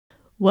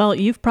Well,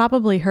 you've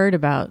probably heard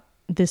about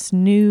this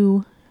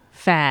new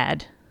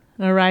fad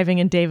arriving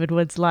in David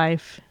Wood's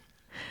life.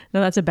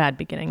 No, that's a bad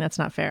beginning. That's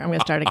not fair. I'm going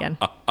to start again.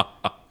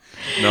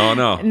 No.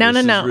 No.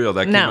 This is real.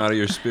 That came out of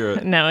your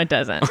spirit. No, it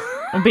doesn't.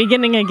 I'm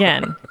beginning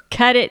again.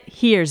 Cut it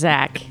here,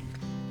 Zach.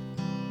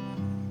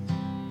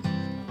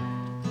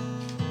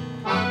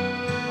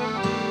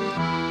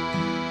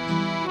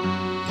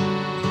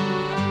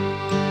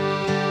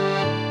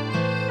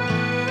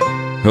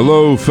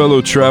 Hello,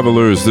 fellow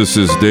travelers. This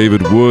is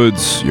David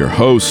Woods, your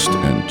host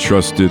and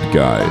trusted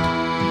guide.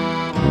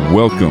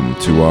 Welcome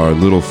to our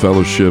little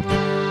fellowship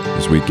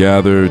as we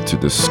gather to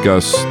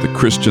discuss the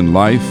Christian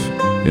life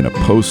in a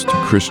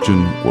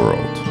post-Christian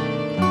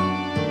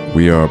world.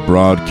 We are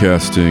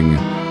broadcasting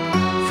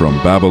from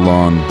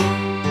Babylon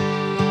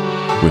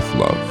with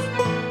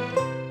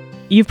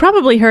love. You've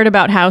probably heard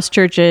about house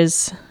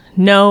churches,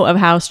 know of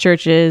house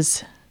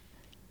churches,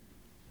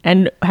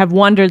 and have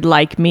wondered,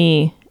 like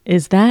me,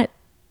 is that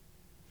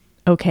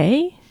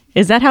okay?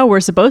 Is that how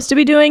we're supposed to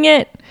be doing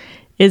it?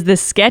 Is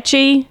this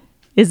sketchy?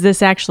 Is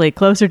this actually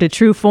closer to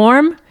true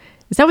form?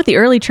 Is that what the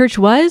early church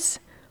was?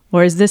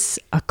 Or is this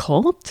a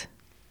cult?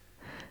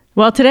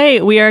 Well,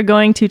 today we are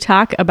going to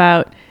talk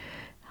about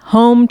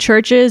home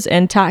churches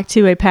and talk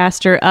to a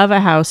pastor of a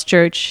house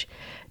church,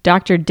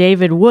 Dr.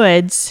 David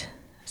Woods.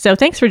 So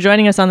thanks for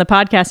joining us on the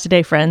podcast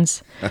today,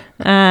 friends.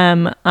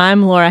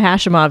 I'm Laura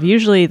Hashimov,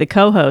 usually the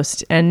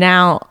co-host, and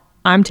now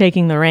I'm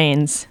taking the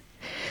reins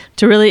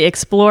to really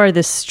explore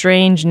this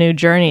strange new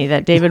journey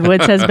that David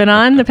Woods has been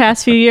on the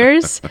past few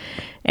years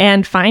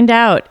and find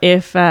out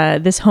if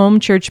this home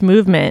church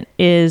movement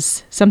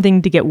is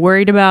something to get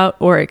worried about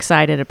or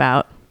excited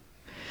about.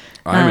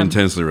 I'm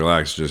intensely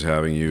relaxed just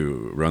having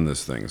you run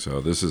this thing.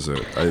 So this is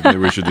I think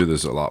we should do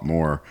this a lot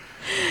more.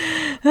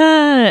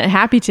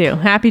 Happy to.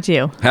 Happy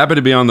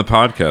to be on the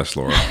podcast,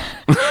 Laura.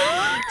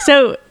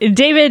 So,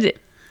 David,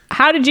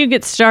 how did you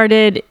get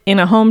started in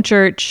a home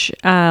church?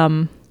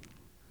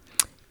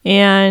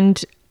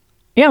 And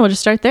yeah, we'll just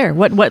start there.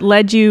 What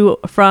led you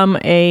from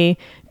a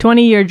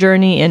 20-year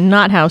journey in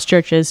not house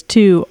churches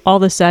to all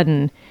of a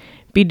sudden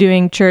be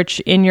doing church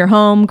in your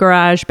home,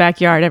 garage,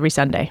 backyard every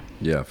Sunday?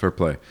 Yeah, fair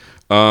play.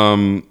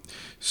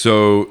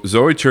 So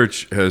Zoe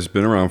Church has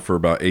been around for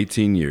about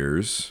 18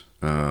 years,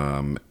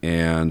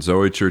 and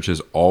Zoe Church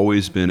has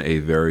always been a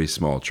very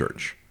small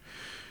church.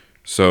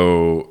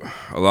 So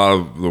a lot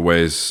of the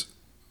ways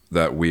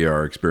that we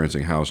are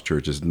experiencing house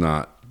church is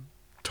not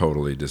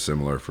totally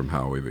dissimilar from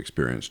how we've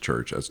experienced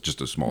church as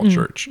just a small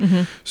church.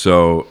 Mm-hmm.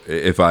 So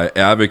if I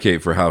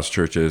advocate for house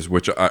churches,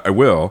 which I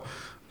will,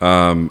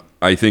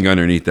 I think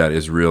underneath that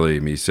is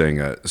really me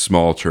saying a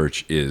small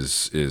church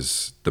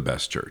is the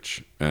best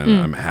church. And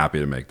I'm happy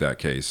to make that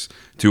case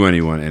to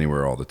anyone,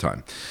 anywhere, all the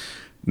time.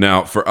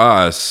 Now for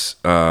us,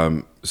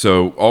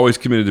 so always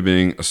committed to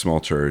being a small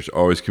church,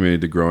 always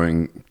committed to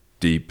growing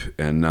deep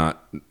and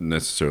not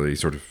necessarily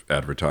sort of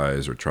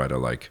advertise or try to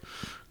like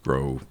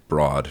grow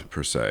broad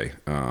per se,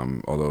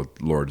 although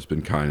the Lord has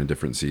been kind in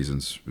different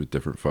seasons with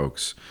different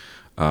folks.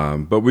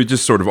 But we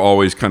just sort of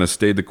always kind of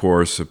stayed the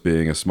course of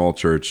being a small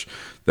church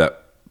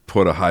that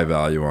put a high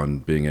value on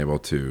being able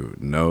to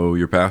know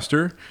your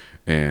pastor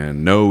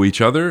and know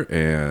each other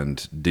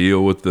and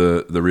deal with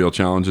the real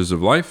challenges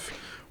of life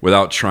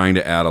without trying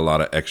to add a lot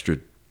of extra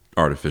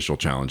artificial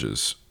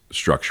challenges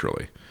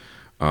structurally.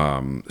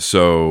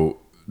 So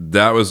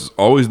that was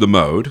always the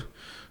mode.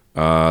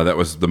 That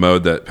was the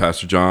mode that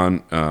Pastor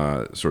John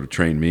sort of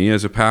trained me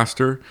as a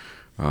pastor.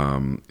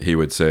 He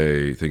would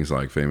say things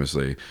like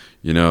famously,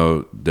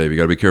 Dave, you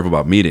got to be careful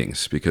about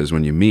meetings because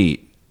when you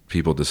meet,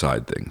 people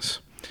decide things.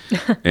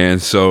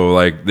 And so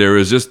like there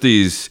was just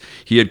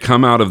he had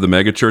come out of the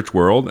megachurch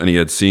world and he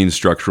had seen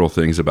structural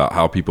things about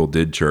how people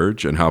did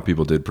church and how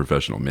people did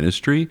professional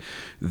ministry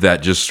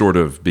that just sort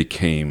of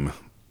became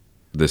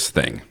this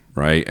thing.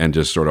 Right. And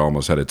just sort of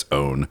almost had its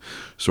own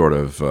sort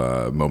of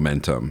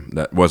momentum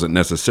that wasn't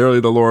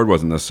necessarily the Lord,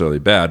 wasn't necessarily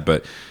bad,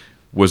 but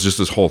was just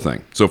this whole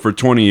thing. So for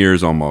 20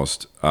 years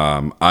almost,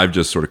 I've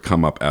just sort of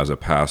come up as a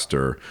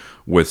pastor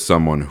with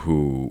someone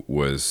who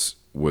was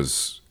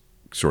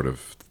sort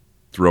of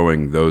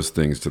throwing those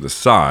things to the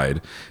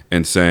side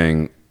and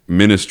saying,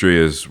 ministry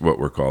is what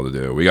we're called to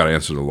do. We got to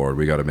answer the Lord.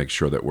 We got to make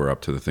sure that we're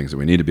up to the things that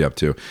we need to be up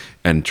to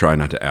and try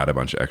not to add a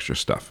bunch of extra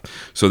stuff.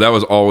 So that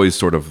was always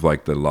sort of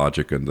like the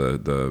logic and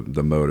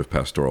the mode of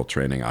pastoral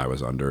training I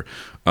was under.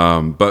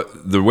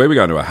 But the way we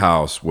got into a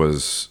house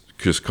was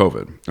just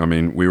COVID. I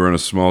mean, we were in a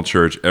small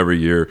church every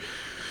year.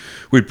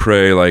 We'd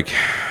pray like,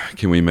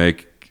 can we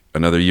make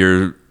another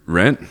year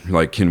rent?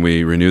 Like, can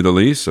we renew the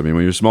lease? I mean,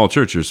 when you're a small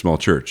church, you're a small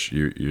church.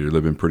 You're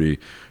living pretty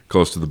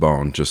close to the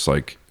bone, just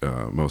like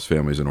most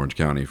families in Orange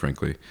County,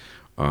 frankly,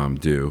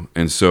 do.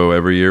 And so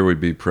every year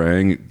we'd be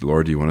praying,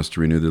 Lord, do you want us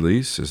to renew the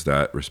lease? Is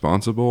that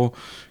responsible?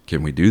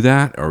 Can we do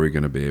that? Are we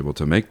going to be able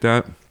to make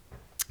that?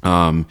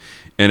 And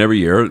every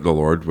year the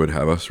Lord would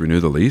have us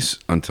renew the lease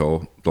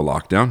until the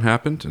lockdown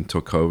happened,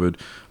 until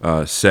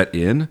COVID set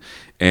in.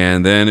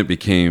 And then it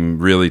became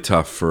really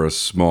tough for a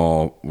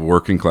small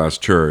working class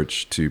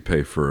church to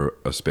pay for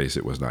a space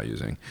it was not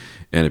using.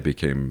 And it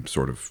became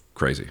sort of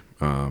crazy.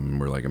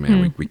 We're like,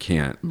 man, we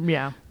can't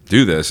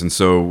do this. And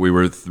so we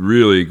were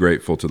really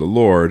grateful to the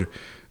Lord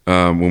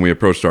when we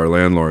approached our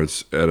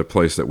landlords at a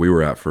place that we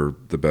were at for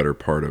the better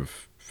part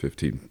of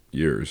 15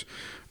 years,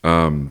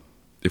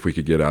 if we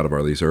could get out of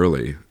our lease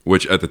early,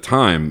 which at the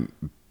time,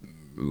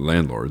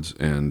 landlords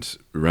and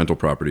rental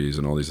properties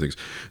and all these things,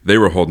 they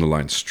were holding the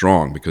line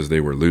strong because they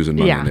were losing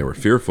money and they were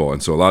fearful.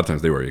 And so a lot of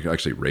times they were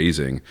actually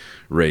raising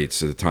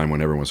rates at a time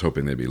when everyone was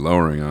hoping they'd be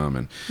lowering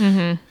them.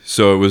 And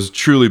so it was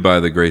truly by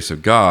the grace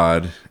of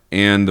God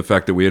and the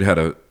fact that we had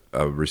a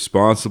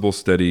responsible,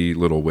 steady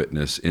little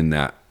witness in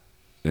that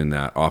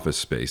office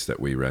space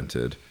that we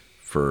rented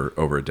for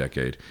over a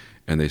decade.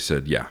 And they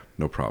said, yeah,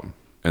 no problem.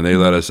 And they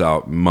let us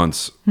out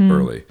months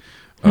early.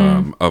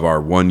 Of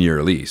our 1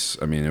 year lease.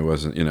 I mean, it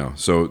wasn't,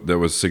 so that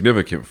was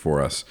significant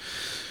for us.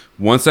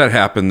 Once that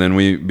happened, then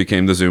we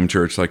became the Zoom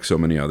church like so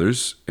many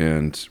others,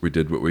 and we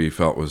did what we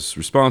felt was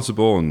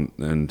responsible, and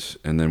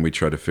then we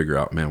tried to figure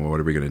out, man, well, what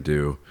are we going to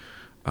do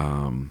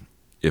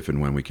if and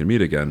when we can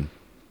meet again?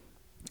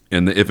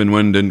 And the if and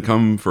when didn't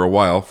come for a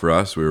while for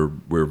us. We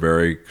were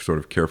very sort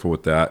of careful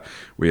with that.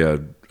 We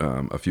had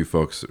a few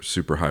folks that were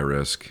super high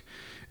risk,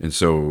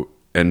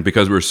 and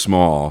because we were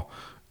small,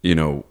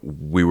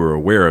 we were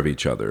aware of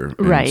each other.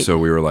 And so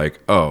we were like,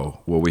 oh,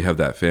 well, we have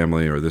that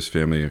family or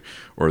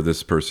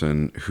this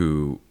person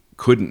who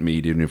couldn't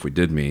meet even if we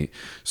did meet.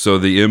 So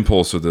the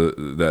impulse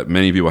that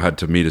many people had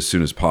to meet as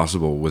soon as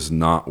possible was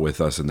not with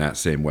us in that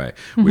same way.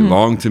 We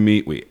longed to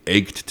meet, we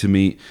ached to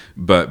meet,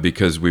 but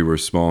because we were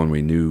small and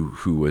we knew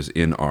who was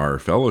in our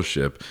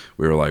fellowship,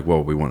 we were like,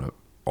 well, we want to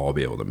all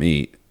be able to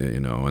meet,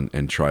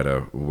 and try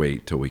to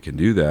wait till we can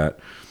do that.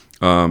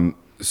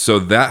 So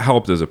that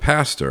helped as a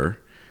pastor,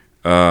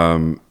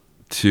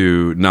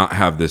 to not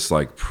have this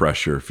like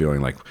pressure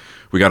feeling like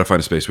we got to find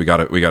a space. We got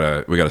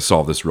to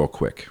solve this real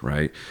quick.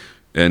 Right.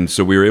 And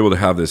so we were able to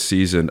have this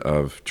season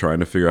of trying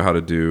to figure out how to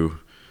do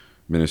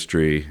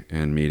ministry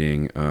and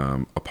meeting,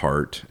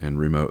 apart and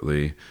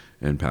remotely.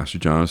 And Pastor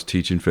John was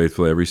teaching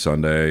faithfully every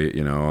Sunday,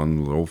 on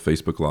the little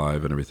Facebook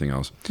Live and everything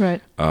else.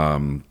 Right.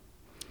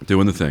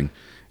 Doing the thing.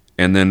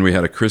 And then we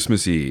had a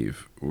Christmas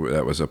Eve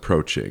that was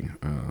approaching,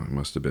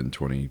 must have been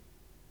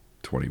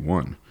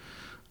 2021.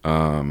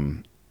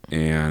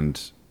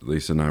 And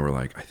Lisa and I were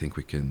like, I think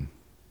we can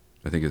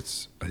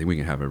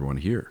have everyone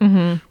here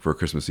for a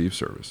Christmas Eve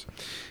service.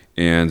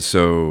 And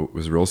so it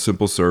was a real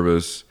simple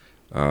service.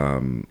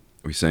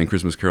 We sang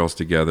Christmas carols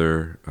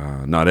together.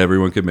 Not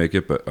everyone could make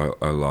it, but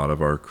a lot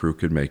of our crew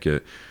could make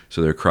it.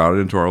 So they're crowded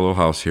into our little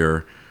house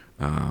here,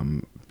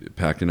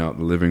 packing out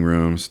the living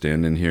room,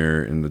 standing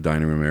here in the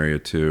dining room area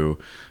too.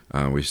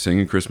 We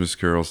singing Christmas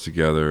carols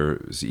together.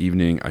 It was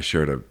evening. I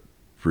shared a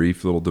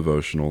brief little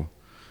devotional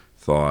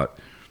thought,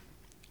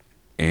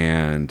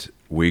 and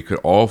we could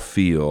all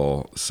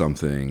feel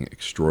something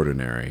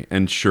extraordinary.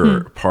 And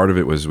sure, part of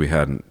it was we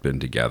hadn't been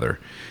together,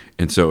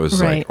 and so it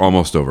was like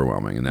almost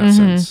overwhelming in that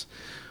sense.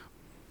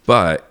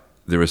 But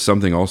there was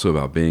something also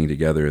about being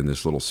together in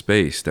this little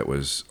space that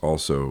was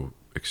also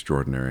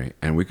extraordinary,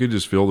 and we could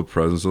just feel the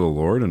presence of the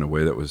Lord in a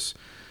way that was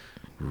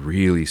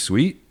really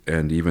sweet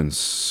and even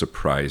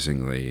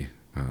surprisingly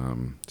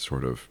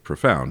sort of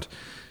profound,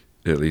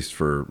 at least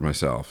for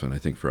myself and I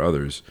think for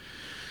others.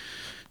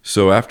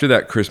 So after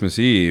that Christmas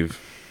Eve,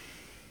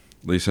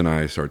 Lisa and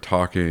I started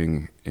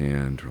talking,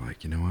 and we're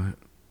like, you know what?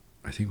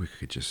 I think we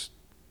could do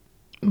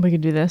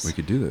this. We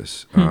could do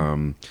this.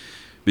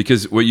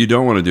 Because what you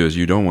don't want to do is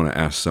you don't want to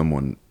ask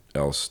someone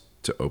else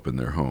to open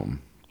their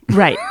home.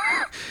 Right.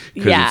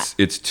 Because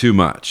it's too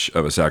much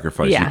of a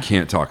sacrifice. You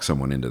can't talk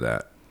someone into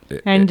that.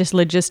 Just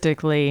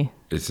logistically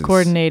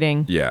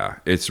coordinating.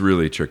 It's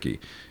really tricky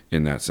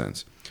in that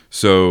sense.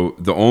 So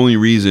the only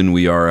reason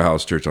we are a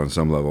house church on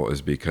some level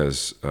is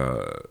because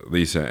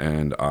Lisa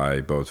and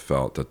I both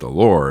felt that the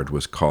Lord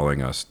was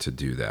calling us to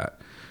do that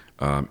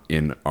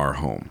in our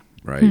home,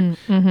 right?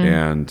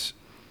 And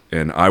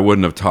I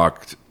wouldn't have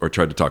talked or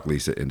tried to talk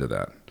Lisa into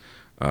that.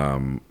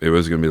 It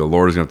was going to be the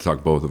Lord is going to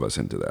talk both of us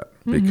into that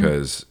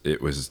because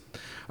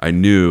I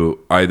knew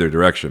either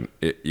direction.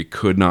 It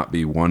could not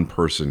be one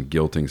person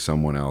guilting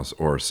someone else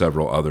or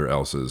several other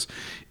else's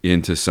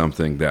into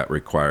something that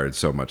required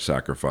so much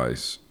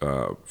sacrifice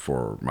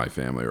for my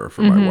family or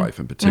for my wife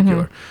in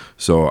particular.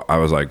 So I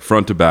was like,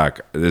 front to back,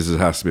 this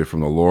has to be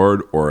from the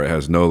Lord, or it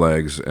has no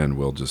legs and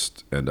we'll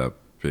just end up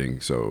being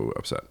so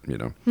upset.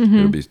 It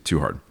would be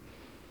too hard.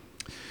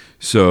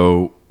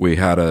 So we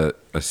had a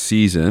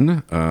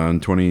season in I'm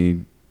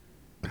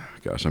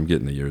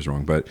getting the years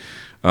wrong, but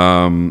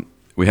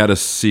we had a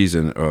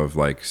season of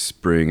like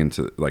spring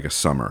into like a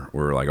summer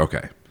where we're like,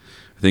 okay,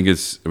 I think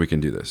we can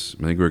do this.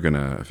 I think we're going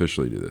to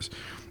officially do this.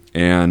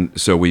 And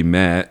so we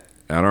met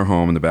at our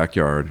home in the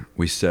backyard,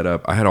 we set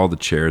up, I had all the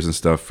chairs and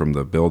stuff from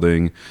the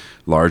building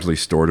largely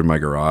stored in my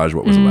garage,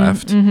 what was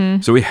left.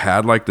 So we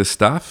had like this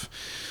stuff.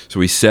 So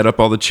we set up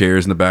all the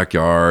chairs in the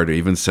backyard,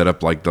 even set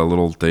up like the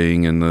little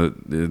thing and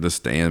the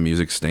stand,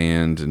 music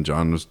stand, and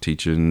John was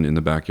teaching in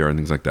the backyard and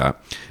things like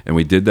that. And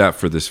we did that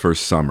for that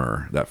first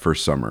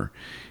summer.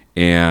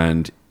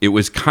 And it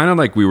was kind of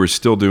like we were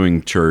still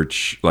doing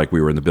church, like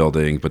we were in the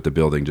building, but the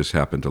building just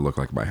happened to look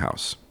like my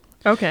house.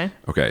 Okay.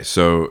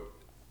 So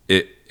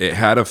it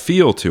had a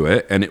feel to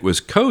it, and it was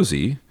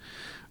cozy.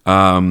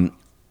 But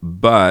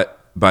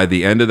by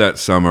the end of that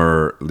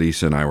summer,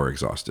 Lisa and I were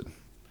exhausted.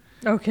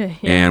 Okay.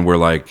 Yeah. And we're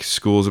like,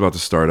 school's about to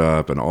start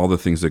up and all the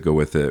things that go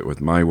with it,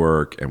 with my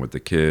work and with the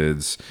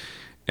kids.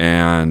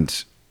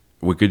 And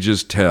we could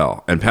just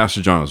tell. And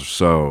Pastor John was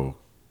so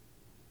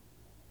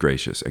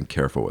gracious and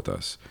careful with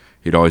us.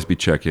 He'd always be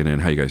checking in,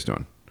 how you guys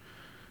doing?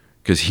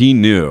 Because he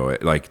knew,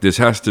 like, this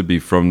has to be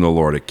from the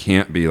Lord. It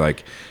can't be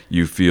like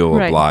you feel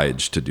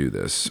obliged to do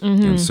this.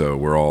 And so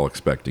we're all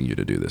expecting you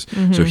to do this.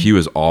 So he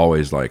was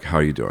always like, how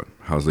are you doing?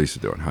 How's Lisa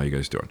doing? How are you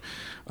guys doing?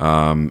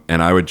 And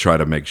I would try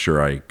to make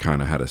sure I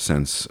kind of had a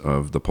sense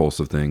of the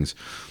pulse of things.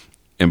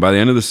 And by the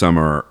end of the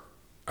summer,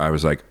 I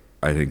was like,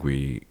 I think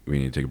we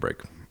need to take a break,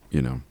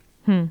 you know?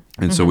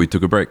 And so we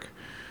took a break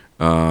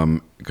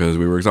because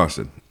we were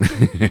exhausted.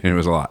 It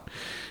was a lot.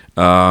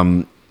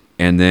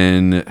 And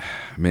then,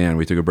 man,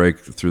 we took a break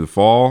through the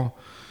fall,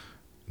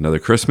 another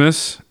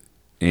Christmas,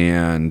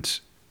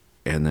 and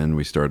then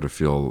we started to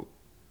feel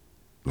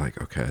like,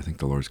 okay, I think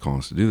the Lord's calling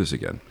us to do this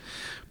again.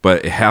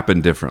 But it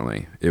happened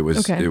differently. It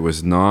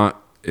was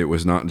not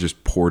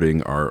just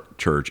porting our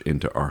church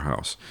into our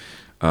house.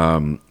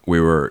 We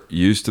were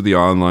used to the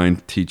online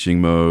teaching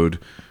mode,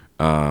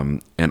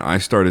 and I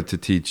started to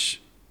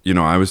teach. You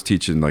know, I was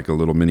teaching like a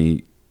little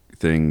mini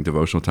thing,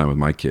 devotional time with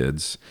my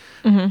kids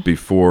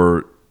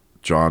before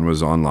John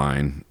was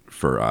online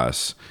for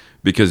us,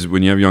 because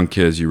when you have young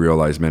kids, you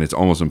realize, man, it's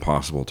almost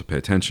impossible to pay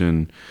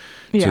attention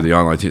to the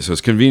online team. So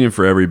it's convenient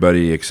for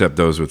everybody except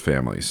those with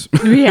families,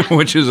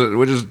 which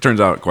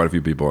turns out quite a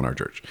few people in our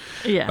church.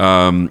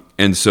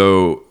 And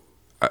so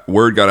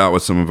word got out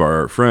with some of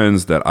our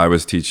friends that I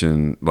was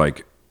teaching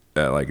like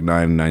at like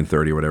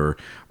 9:30, whatever.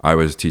 I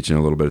was teaching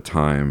a little bit of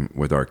time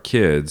with our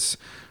kids,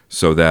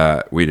 so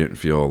that we didn't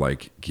feel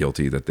like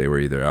guilty that they were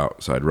either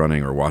outside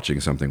running or watching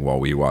something while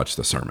we watched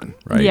the sermon,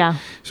 right? Yeah.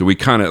 So we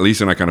kind of,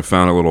 Lisa and I kind of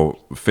found a little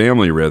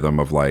family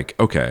rhythm of like,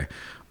 okay,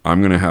 I'm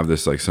going to have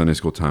this like Sunday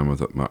school time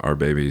with our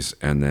babies,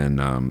 and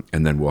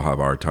then we'll have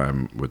our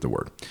time with the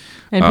Word.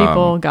 And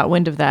people got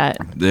wind of that.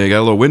 They got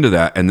a little wind of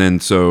that, and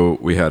then so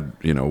we had,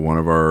 you know, one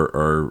of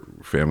our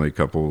family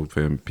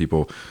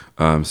people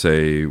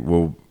say,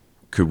 well,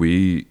 could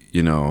we,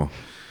 you know,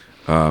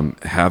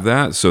 have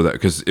that, so that,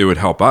 because it would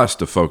help us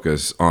to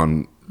focus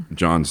on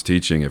John's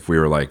teaching if we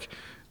were like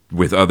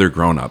with other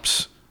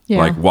grown-ups,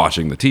 like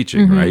watching the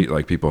teaching, right?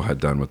 Like people had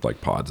done with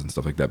like pods and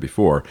stuff like that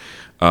before,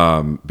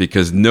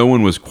 because no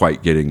one was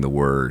quite getting the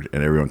word,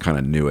 and everyone kind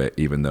of knew it,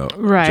 even though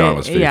John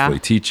was faithfully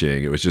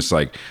teaching. It was just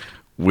like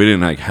we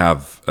didn't like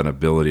have an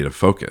ability to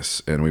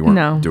focus, and we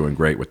weren't doing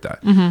great with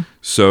that.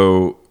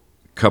 So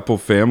a couple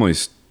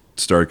families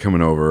started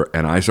coming over,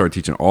 and I started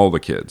teaching all the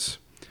kids.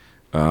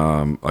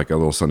 Like a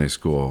little Sunday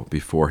school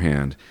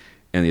beforehand,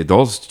 and the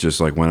adults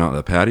just like went out on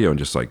the patio and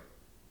just like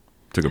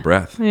took a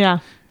breath.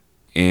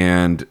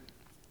 And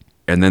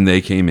then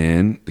they came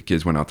in, the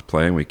kids went out to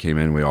play, and we came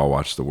in, we all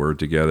watched the Word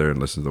together and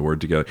listened to the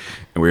Word together,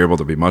 and we were able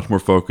to be much more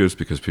focused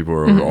because people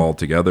were all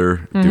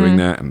together doing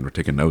that, and we're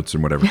taking notes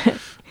and whatever.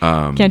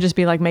 Can't just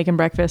be like making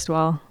breakfast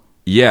while...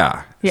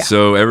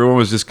 So everyone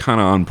was just kind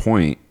of on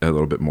point a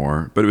little bit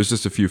more, but it was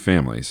just a few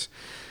families.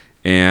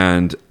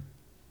 And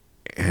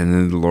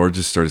then the Lord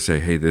just started to say,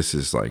 hey, this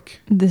is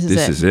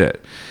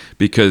it.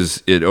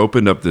 Because it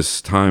opened up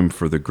this time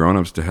for the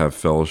grown-ups to have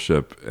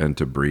fellowship and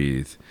to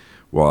breathe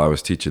while I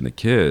was teaching the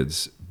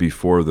kids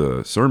before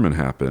the sermon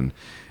happened.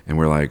 And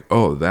we're like,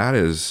 oh, that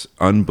is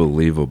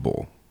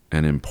unbelievable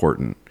and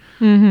important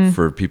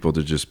for people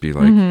to just be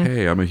like,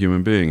 hey, I'm a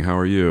human being. How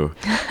are you?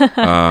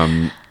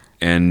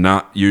 And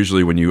not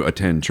usually when you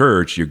attend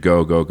church, you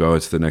go.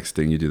 It's the next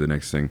thing. You do the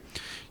next thing.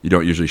 You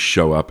don't usually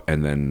show up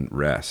and then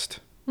rest.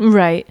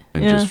 Right.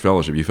 And just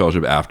fellowship. You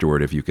fellowship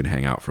afterward if you can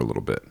hang out for a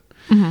little bit.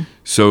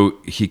 So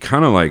he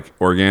kind of like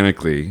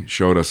organically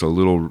showed us a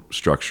little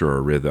structure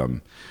or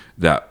rhythm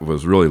that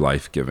was really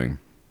life-giving.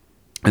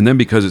 And then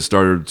because it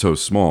started so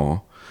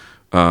small,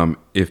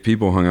 if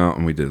people hung out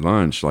and we did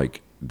lunch,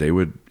 like they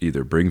would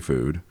either bring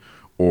food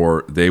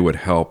or they would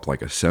help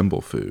like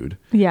assemble food.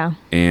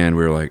 And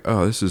we were like,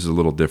 oh, this is a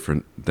little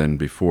different than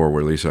before,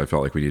 where Lisa, I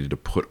felt like we needed to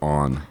put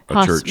on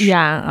a church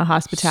a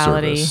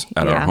hospitality service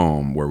at our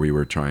home where we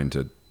were trying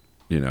to,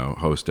 you know,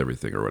 host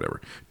everything or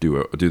whatever,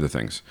 do the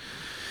things.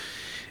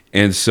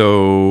 And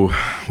so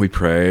we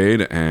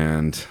prayed,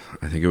 and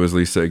I think it was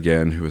Lisa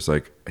again who was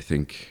like, I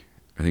think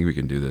we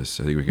can do this.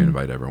 I think we can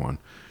invite everyone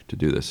to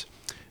do this.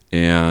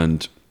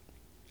 And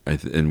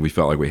and we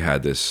felt like we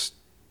had this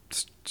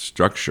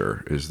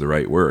structure is the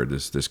right word.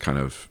 This kind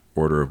of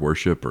order of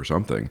worship or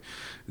something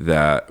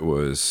that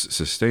was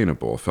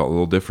sustainable, felt a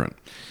little different.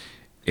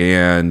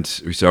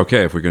 And we said,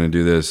 okay, if we're going to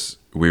do this,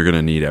 we're going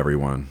to need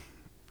everyone.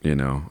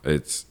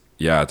 It's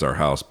our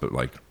house, but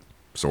like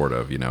sort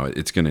of,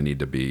 it's going to need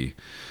to be.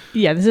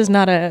 Yeah, this is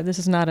not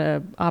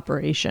a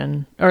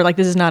operation, or like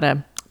this is not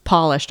a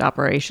polished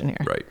operation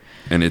here. Right.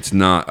 And it's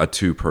not a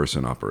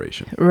 2-person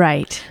operation.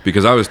 Right.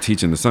 Because I was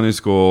teaching the Sunday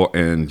school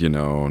and,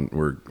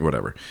 we're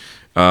whatever.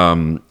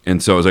 And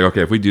so I was like,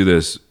 okay, if we do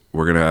this,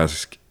 we're going to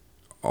ask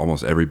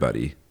almost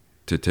everybody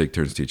to take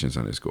turns teaching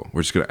Sunday school.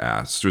 We're just going to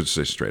ask, just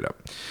say straight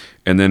up.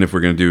 And then if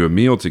we're going to do a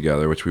meal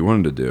together, which we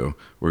wanted to do,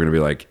 we're going to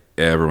be like,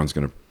 everyone's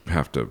going to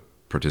have to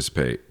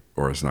participate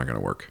or it's not going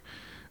to work.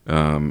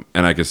 And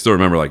I can still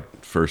remember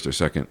like first or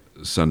second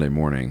Sunday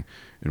morning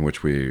in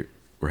which we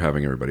were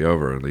having everybody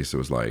over. At least it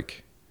was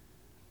like,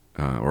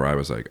 or I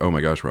was like, oh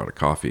my gosh, we're out of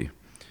coffee.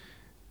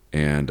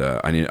 And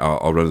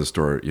I'll run to the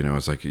store.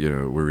 It's like,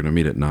 we're going to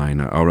meet at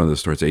 9. I'll run to the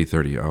store. It's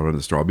 8:30. I'll run to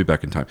the store. I'll be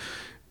back in time.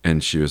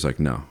 And she was like,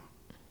 no,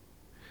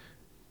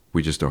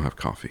 we just don't have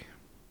coffee.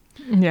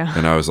 Yeah.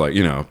 And I was like,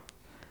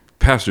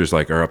 pastors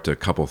like are up to a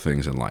couple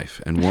things in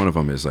life. And one of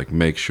them is like,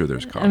 make sure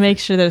there's coffee. Make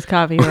sure there's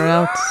coffee or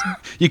else.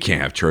 You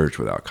can't have church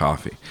without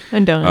coffee.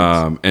 And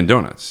donuts. And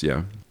donuts,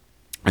 yeah.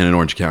 And in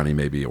Orange County,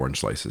 maybe orange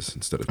slices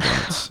instead of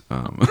donuts.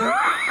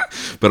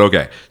 But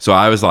okay. So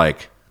I was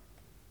like,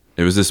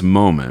 it was this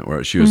moment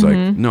where she was like,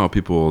 no,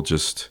 people will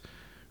just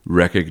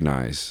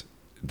recognize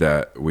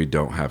that we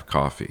don't have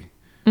coffee.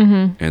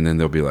 And then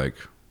they'll be like,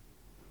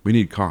 we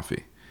need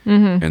coffee.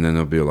 And then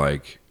they'll be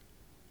like,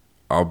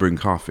 I'll bring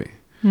coffee.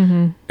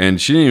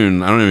 And she didn't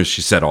even, I don't know if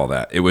she said all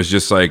that. It was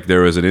just like,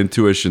 there was an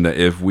intuition that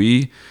if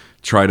we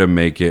try to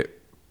make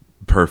it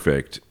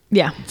perfect,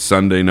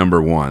 Sunday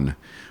number 1,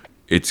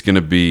 it's going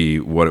to be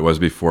what it was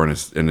before, and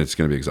it's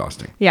going to be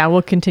exhausting. Yeah,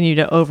 we'll continue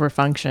to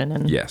overfunction.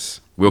 And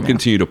yes, we'll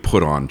continue to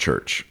put on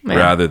church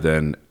rather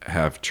than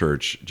have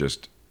church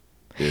just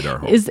in our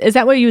home. Is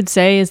that what you would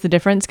say is the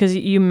difference? Because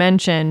you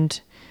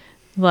mentioned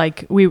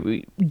like we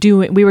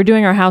were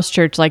doing our house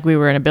church like we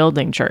were in a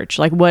building church.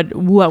 Like what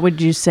would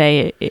you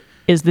say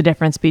is the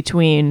difference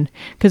between?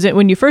 Because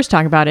when you first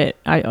talk about it,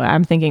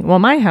 I'm thinking, well,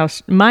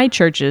 my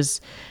church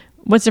is.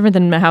 What's different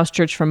than a house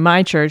church from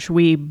my church?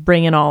 We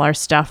bring in all our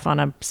stuff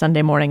on a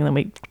Sunday morning and then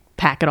we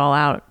pack it all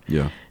out.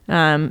 Yeah.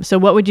 So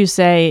what would you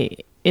say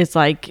is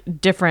like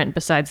different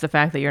besides the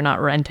fact that you're not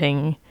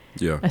renting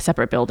a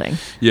separate building?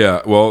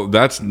 Yeah. Well,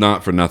 that's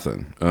not for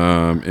nothing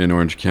in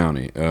Orange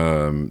County.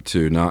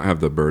 To not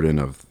have the burden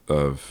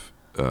of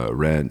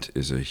rent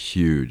is a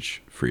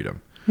huge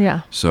freedom.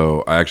 Yeah.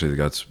 So I actually think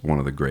that's one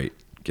of the great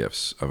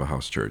gifts of a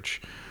house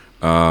church.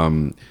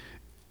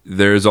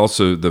 There's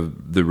also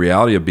the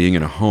reality of being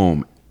in a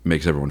home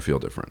makes everyone feel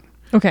different.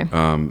 Okay.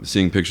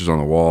 Seeing pictures on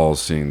the walls,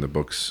 seeing the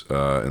books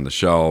in the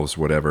shelves,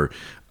 whatever,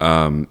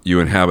 you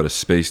inhabit a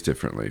space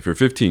differently. For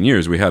 15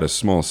 years, we had a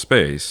small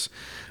space,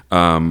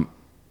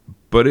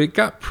 but it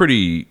got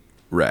pretty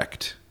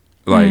wrecked.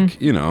 Like,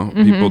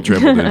 people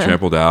trampled in,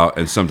 trampled out,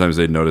 and sometimes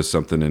they'd notice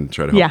something and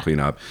try to help clean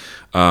up.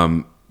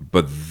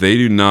 But they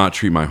do not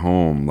treat my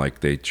home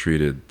like they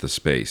treated the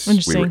space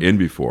we were in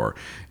before.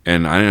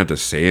 And I didn't have to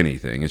say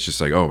anything. It's just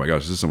like, oh my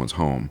gosh, this is someone's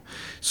home.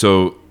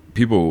 So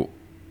people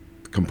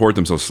comport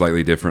themselves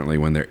slightly differently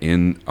when they're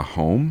in a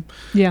home.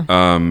 Yeah.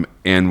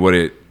 And what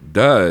it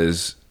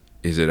does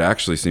is it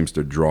actually seems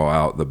to draw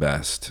out the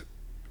best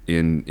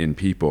in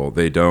people.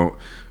 They don't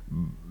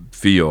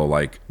feel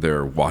like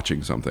they're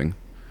watching something.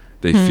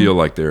 They feel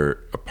like they're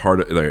a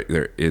part of,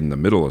 they're in the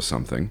middle of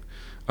something.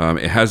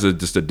 It has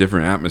just a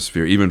different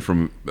atmosphere, even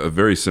from a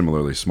very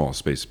similarly small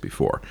space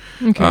before.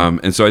 Okay.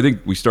 And so I think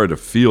we started to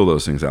feel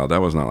those things out.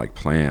 That was not like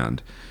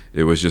planned.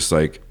 It was just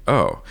like,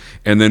 oh.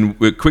 And then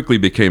it quickly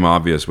became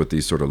obvious with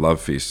these sort of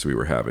love feasts we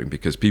were having,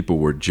 because people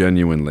were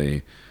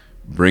genuinely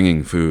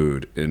bringing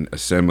food and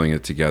assembling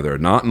it together,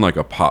 not in like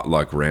a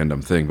potluck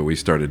random thing, but we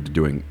started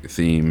doing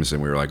themes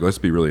and we were like, let's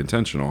be really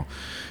intentional.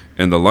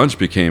 And the lunch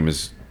became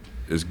as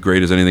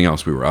great as anything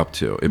else we were up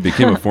to. It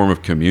became a form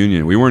of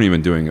communion. We weren't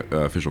even doing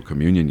official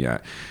communion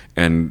yet.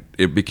 And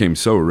it became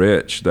so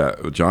rich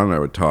that John and I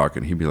would talk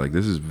and he'd be like,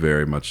 this is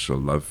very much a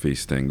love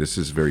feast thing. This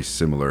is very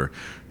similar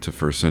to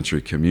first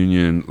century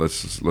communion.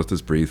 Let's let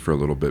this breathe for a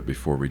little bit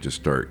before we just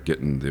start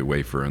getting the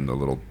wafer and the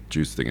little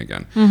juice thing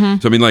again.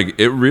 So, I mean, like,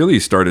 it really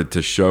started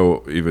to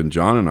show even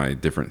John and I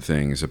different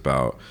things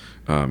about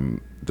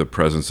the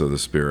presence of the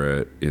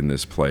Spirit in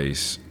this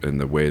place and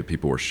the way that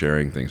people were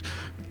sharing things.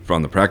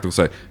 From the practical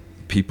side,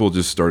 people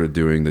just started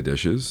doing the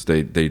dishes.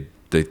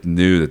 They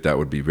knew that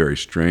would be very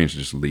strange to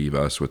just leave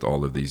us with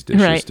all of these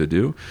dishes to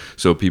do.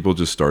 So people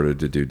just started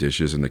to do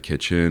dishes in the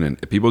kitchen,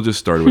 and people just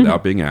started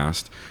without being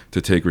asked to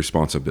take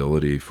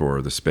responsibility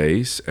for the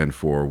space and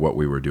for what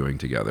we were doing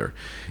together.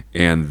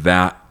 And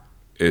that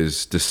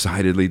is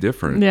decidedly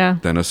different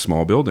than a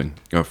small building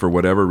for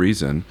whatever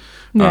reason.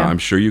 I'm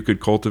sure you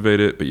could cultivate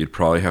it, but you'd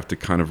probably have to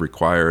kind of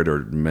require it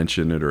or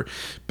mention it,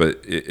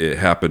 but it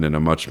happened in a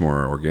much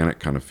more organic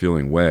kind of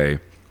feeling way,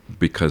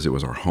 because it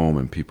was our home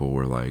and people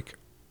were like,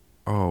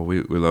 oh,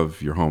 we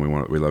love your home.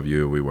 We love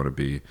you. We want to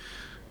be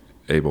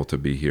able to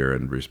be here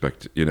and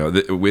respect, we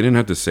didn't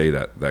have to say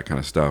that kind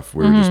of stuff.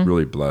 We were just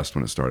really blessed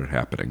when it started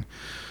happening.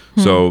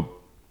 So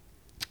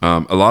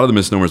a lot of the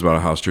misnomers about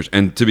a house church,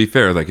 and to be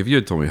fair, like if you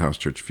had told me house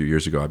church a few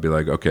years ago, I'd be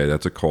like, okay,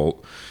 that's a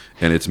cult,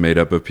 and it's made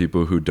up of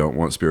people who don't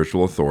want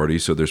spiritual authority,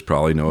 so there's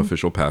probably no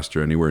official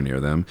pastor anywhere near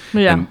them.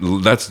 Yeah.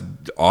 And that's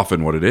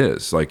often what it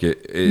is. Like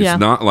it's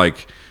not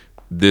like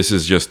this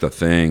is just a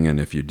thing, and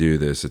if you do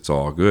this, it's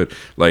all good.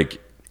 Like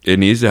it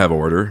needs to have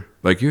order.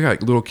 Like you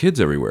got little kids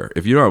everywhere.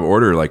 If you don't have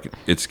order, like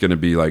it's going to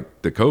be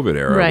like the COVID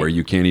era where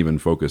you can't even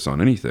focus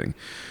on anything.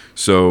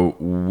 So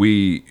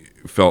we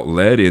felt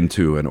led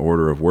into an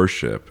order of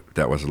worship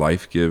that was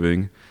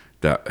life-giving,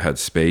 that had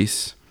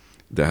space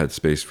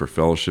for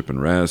fellowship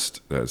and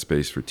rest, that had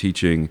space for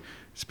teaching,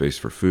 space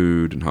for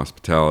food and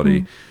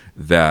hospitality,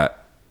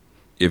 that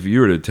if you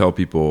were to tell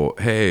people,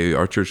 hey,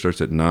 our church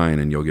starts at 9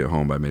 and you'll get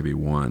home by maybe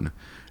 1,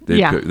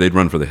 they'd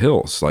run for the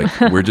hills. Like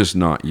we're just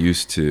not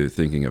used to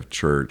thinking of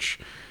church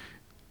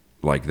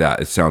like that.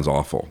 It sounds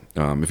awful.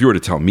 If you were to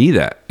tell me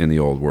that in the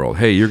old world,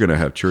 hey, you're going to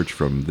have church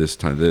from this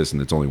time to this,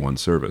 and it's only one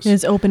service.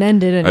 It's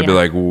open-ended. And I'd be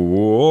like,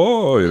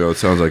 whoa, it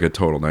sounds like a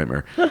total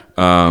nightmare.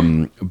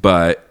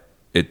 But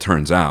it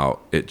turns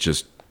out it's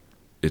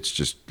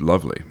just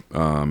lovely.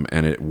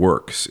 And it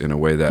works in a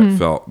way that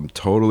felt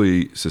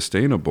totally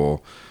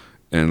sustainable.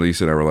 And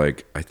Lisa and I were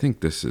like, I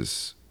think this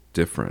is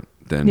different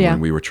than when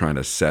we were trying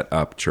to set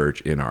up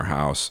church in our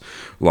house,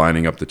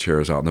 lining up the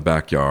chairs out in the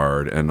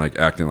backyard and like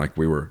acting like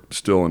we were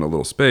still in a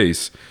little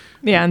space.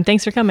 Yeah, and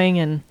thanks for coming.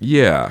 And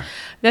yeah,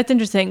 that's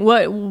interesting.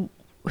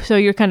 So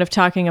you're kind of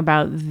talking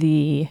about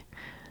the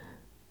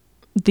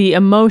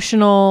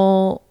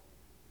emotional.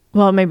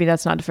 Well, maybe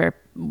that's not a fair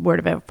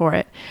word for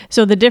it.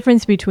 So the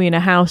difference between a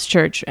house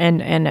church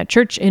and a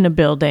church in a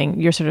building,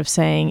 you're sort of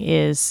saying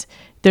is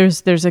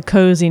there's a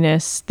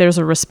coziness, there's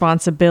a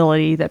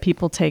responsibility that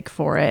people take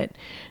for it.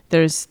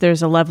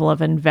 There's a level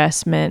of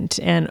investment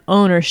and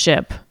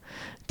ownership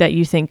that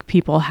you think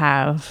people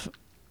have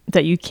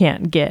that you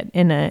can't get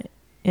in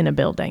a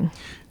building.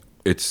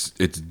 It's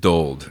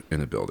dulled in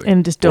a building.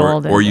 And just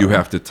dulled. Or you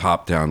have to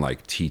top down,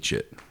 like teach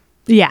it.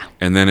 Yeah.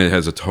 And then it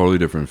has a totally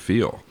different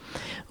feel.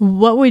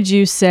 What would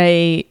you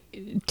say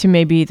to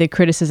maybe the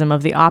criticism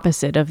of the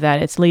opposite of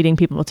that? It's leading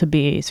people to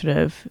be sort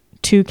of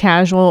too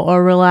casual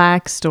or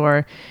relaxed,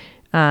 or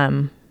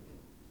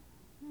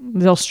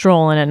they'll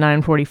stroll in at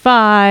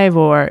 9:45,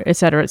 or et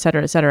cetera, et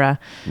cetera, et cetera.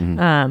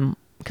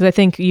 Because I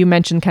think you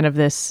mentioned kind of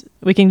this,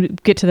 we can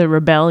get to the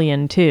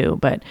rebellion too,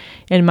 but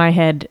in my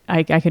head,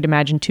 I could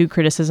imagine two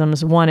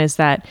criticisms. One is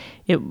that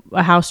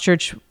a house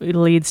church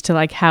leads to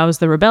like house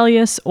the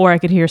rebellious, or I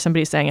could hear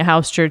somebody saying a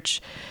house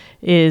church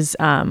is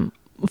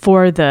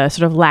for the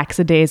sort of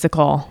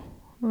lackadaisical,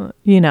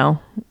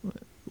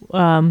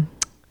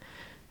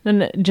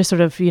 and just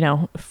sort of,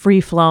 free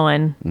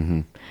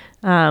flowing.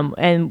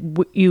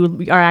 And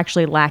you are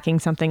actually lacking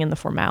something in the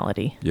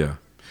formality. Yeah.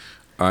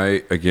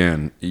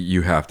 Again,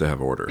 you have to have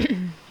order.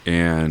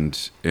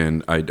 and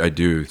I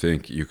do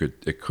think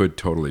it could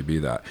totally be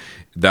that.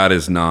 That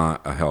is not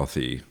a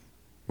healthy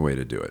way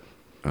to do it.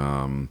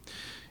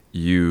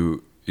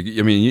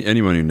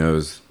 Anyone who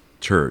knows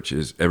church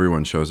is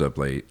everyone shows up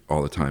late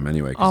all the time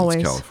anyway, because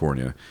it's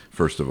California,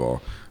 first of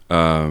all.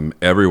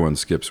 Everyone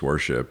skips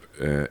worship,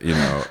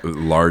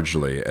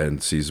 largely,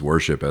 and sees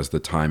worship as the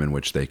time in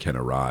which they can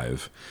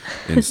arrive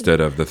instead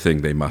of the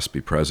thing they must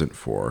be present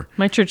for.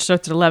 My church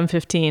starts at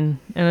 11:15,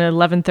 and at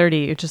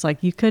 11:30, it's just like,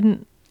 it's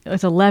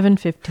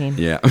 11:15.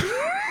 Yeah.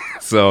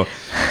 So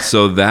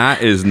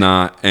that is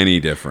not any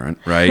different,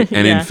 right?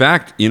 And in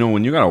fact,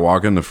 when you got to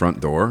walk in the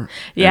front door,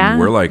 and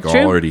we're like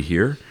true. already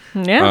here.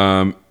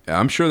 Yeah.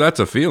 I'm sure that's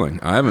a feeling.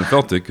 I haven't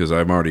felt it because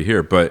I'm already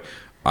here, but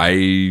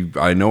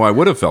I know I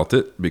would have felt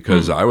it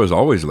because I was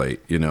always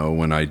late,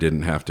 when I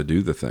didn't have to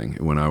do the thing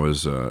when I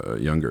was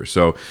younger.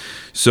 So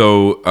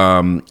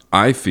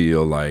I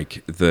feel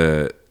like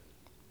the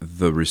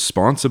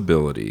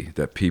responsibility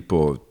that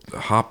people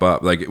hop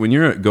up, like when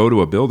you go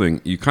to a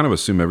building, you kind of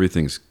assume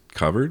everything's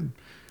covered.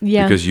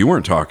 Yeah. Because you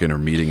weren't talking or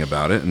meeting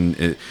about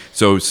it.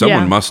 So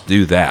someone must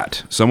do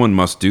that. Someone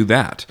must do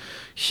that.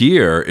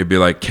 Here, it'd be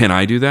like, can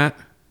I do that?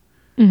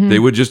 They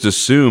would just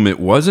assume it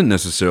wasn't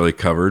necessarily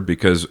covered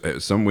because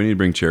we need to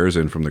bring chairs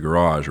in from the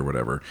garage or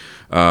whatever.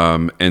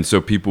 And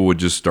so people would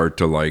just start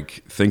to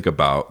like think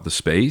about the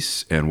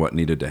space and what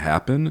needed to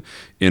happen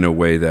in a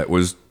way that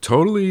was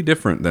totally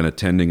different than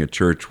attending a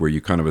church where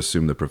you kind of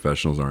assume the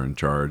professionals are in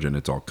charge and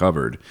it's all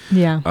covered.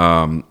 Yeah.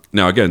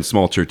 Now, again,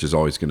 small church is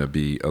always going to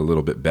be a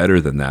little bit better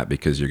than that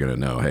because you're going to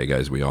know, hey,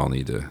 guys, we all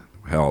need to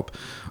help.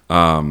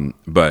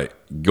 But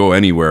go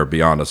anywhere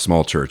beyond a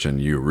small church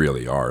and you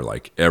really are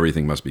like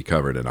everything must be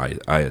covered, and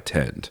I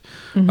attend.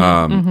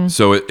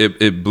 So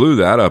it blew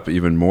that up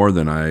even more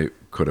than I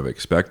could have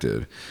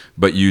expected,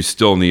 but you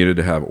still needed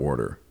to have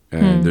order,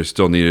 and there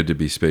still needed to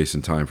be space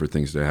and time for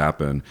things to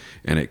happen.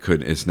 And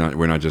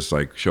we're not just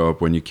like show up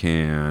when you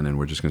can and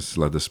we're just going to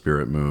let the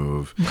Spirit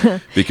move.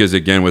 Because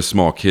again, with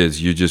small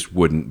kids, you just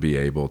wouldn't be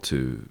able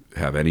to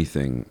have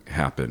anything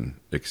happen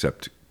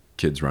except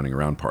kids running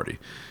around party.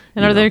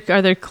 And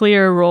are there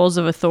clear roles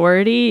of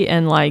authority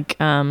and like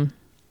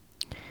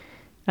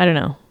I don't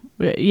know,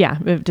 yeah?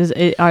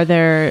 Are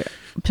there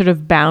sort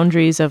of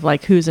boundaries of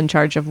like who's in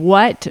charge of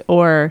what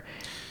or?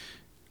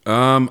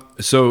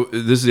 So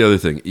this is the other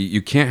thing.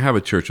 You can't have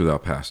a church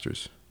without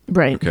pastors.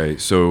 Right. Okay.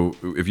 So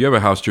if you have a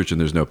house church and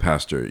there's no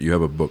pastor, you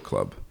have a book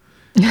club.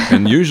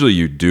 And usually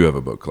you do have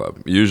a book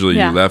club. Usually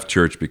you left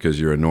church because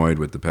you're annoyed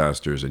with the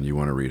pastors and you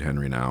want to read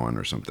Henry Nouwen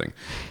or something,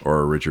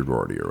 or Richard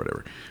Rorty or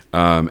whatever.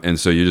 And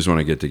so you just want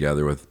to get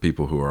together with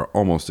people who are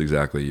almost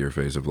exactly your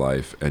phase of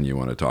life and you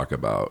want to talk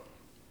about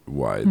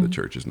why the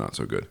church is not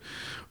so good.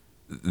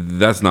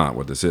 That's not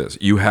what this is.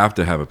 You have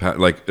to have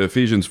like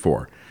Ephesians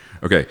 4.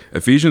 Okay,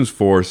 Ephesians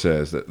 4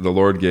 says that the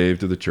Lord gave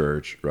to the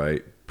church,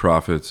 right?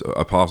 Prophets,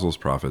 apostles,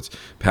 prophets,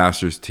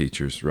 pastors,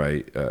 teachers,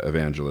 right?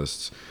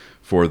 Evangelists.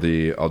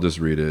 I'll just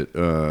read it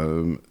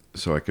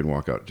so I can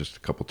walk out just a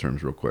couple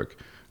terms real quick.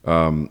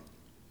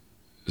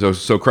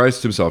 So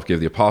Christ himself gave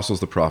the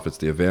apostles, the prophets,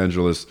 the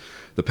evangelists,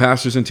 the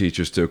pastors and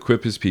teachers to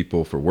equip his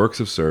people for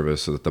works of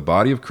service so that the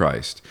body of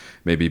Christ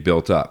may be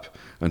built up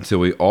until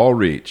we all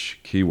reach,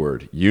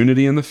 keyword,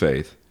 unity in the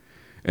faith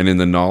and in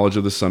the knowledge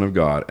of the Son of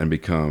God and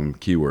become,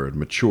 keyword,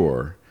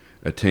 mature,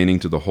 attaining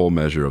to the whole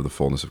measure of the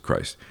fullness of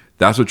Christ.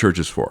 That's what church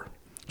is for.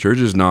 Church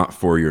is not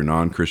for your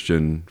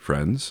non-Christian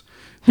friends.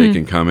 They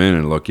can come in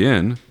and look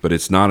in, but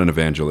it's not an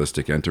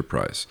evangelistic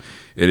enterprise.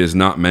 It is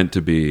not meant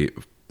to be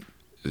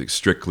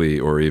strictly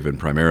or even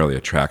primarily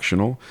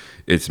attractional.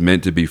 It's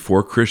meant to be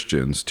for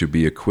Christians to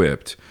be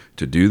equipped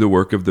to do the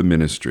work of the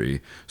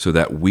ministry so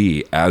that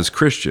we, as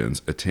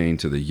Christians, attain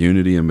to the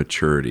unity and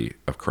maturity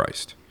of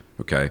Christ.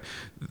 Okay?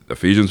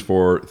 Ephesians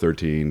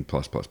 4:13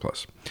 plus.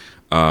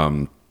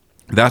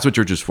 That's what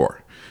church is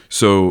for.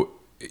 So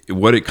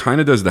what it kind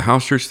of does, the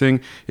house church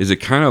thing, is it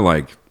kind of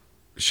like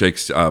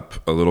shakes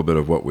up a little bit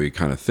of what we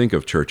kind of think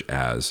of church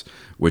as,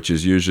 which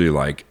is usually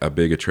like a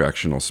big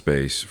attractional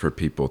space for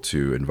people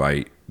to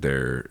invite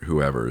their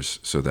whoever's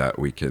so that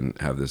we can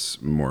have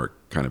this more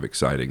kind of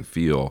exciting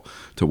feel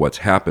to what's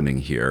happening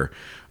here.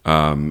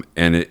 And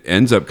it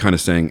ends up kind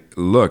of saying,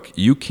 look,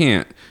 you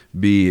can't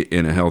be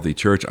in a healthy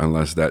church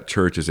unless that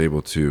church is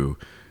able to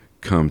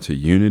come to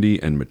unity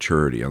and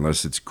maturity,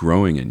 unless it's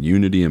growing in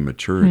unity and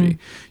maturity.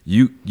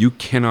 You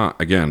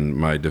cannot, again,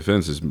 my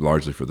defense is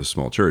largely for the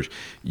small church,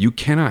 you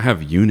cannot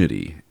have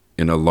unity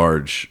in a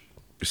large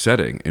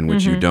setting in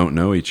which you don't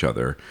know each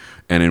other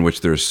and in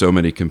which there's so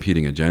many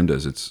competing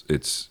agendas.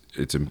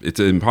 It's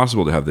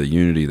impossible to have the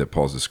unity that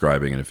Paul's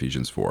describing in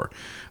Ephesians 4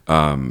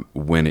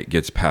 when it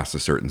gets past a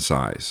certain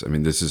size. I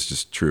mean, this is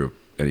just true of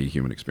any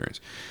human experience.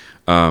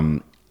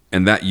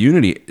 And that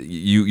unity,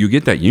 you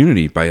get that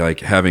unity by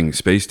like having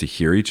space to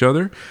hear each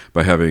other,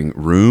 by having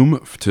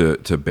room to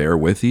bear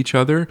with each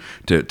other,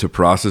 to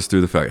process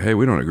through the fact, hey,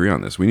 we don't agree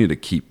on this. We need to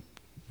keep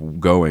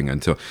going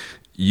until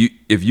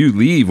if you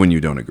leave when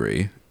you don't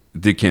agree,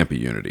 there can't be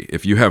unity.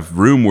 If you have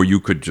room where you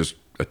could just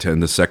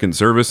attend the second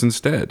service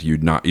instead, you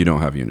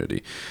don't have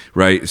unity,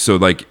 right? So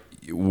like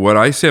what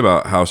I say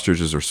about house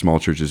churches or small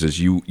churches is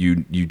you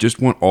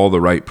just want all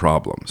the right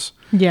problems.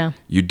 Yeah.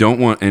 You don't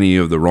want any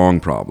of the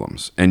wrong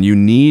problems. And you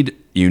need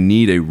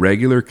a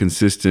regular,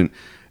 consistent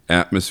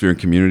atmosphere and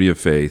community of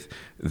faith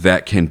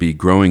that can be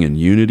growing in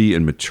unity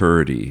and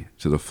maturity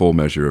to the full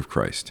measure of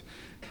Christ.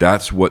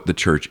 That's what the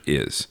church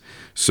is.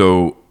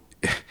 So,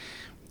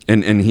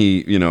 and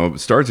he,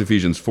 starts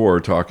Ephesians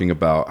 4 talking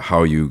about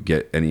how you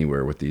get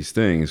anywhere with these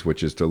things,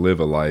 which is to live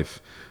a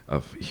life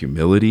of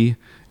humility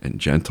and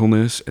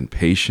gentleness and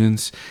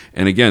patience.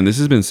 And again, this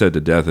has been said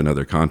to death in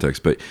other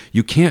contexts, but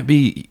you can't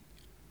be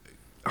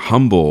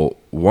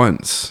humble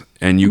once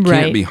and you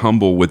can't be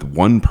humble with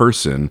one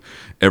person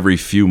every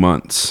few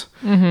months.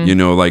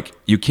 Like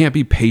you can't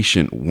be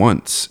patient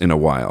once in a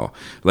while.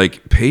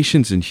 Like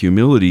patience and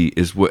humility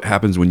is what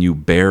happens when you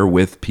bear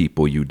with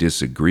people you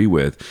disagree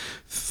with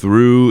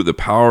through the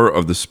power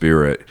of the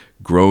Spirit,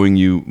 growing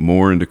you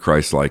more into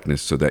Christ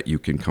likeness so that you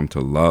can come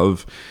to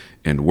love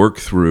and work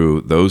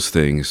through those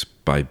things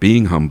by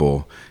being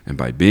humble and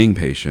by being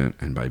patient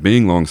and by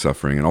being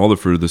long-suffering and all the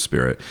fruit of the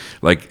Spirit.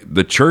 Like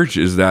the church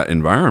is that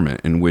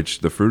environment in which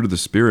the fruit of the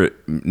Spirit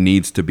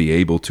needs to be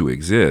able to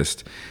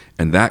exist.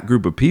 And that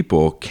group of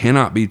people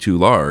cannot be too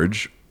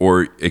large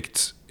or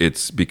it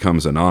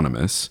becomes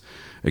anonymous.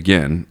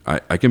 Again,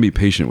 I can be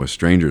patient with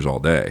strangers all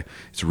day.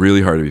 It's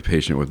really hard to be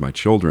patient with my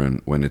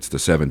children when it's the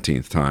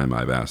 17th time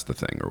I've asked the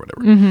thing or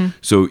whatever.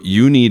 So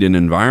you need an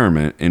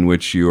environment in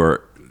which you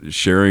are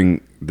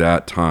sharing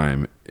that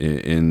time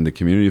in the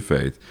community of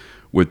faith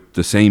with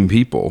the same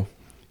people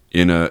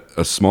in a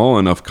small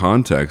enough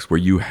context where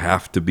you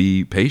have to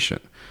be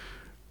patient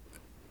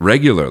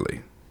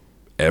regularly,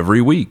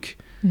 every week.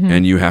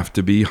 And you have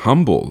to be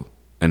humbled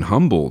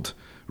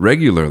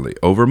regularly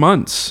over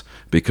months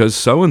because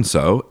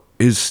so-and-so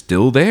is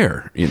still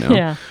there,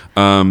 Yeah.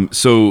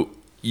 So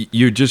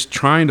you're just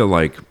trying to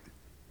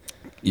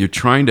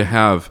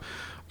have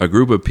a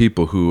group of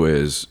people who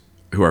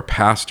are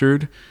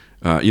pastored.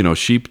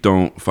 Sheep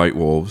don't fight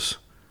wolves.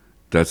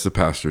 That's the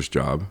pastor's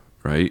job,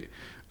 right?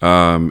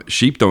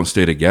 Sheep don't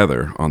stay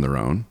together on their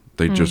own.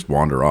 They just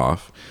wander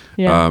off.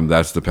 Yeah.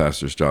 That's the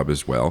pastor's job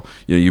as well.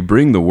 You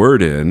bring the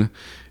word in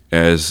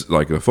as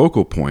like a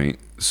focal point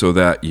so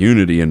that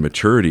unity and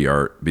maturity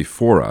are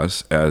before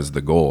us as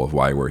the goal of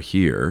why we're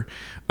here.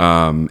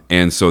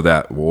 And so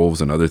that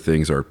wolves and other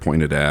things are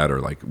pointed at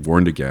or like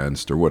warned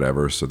against or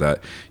whatever, so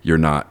that you're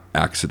not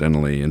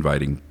accidentally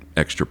inviting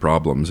extra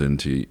problems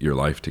into your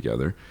life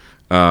together.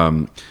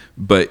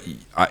 But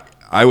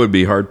I would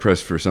be hard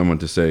pressed for someone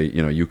to say,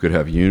 you could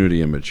have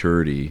unity and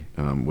maturity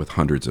with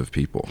hundreds of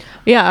people.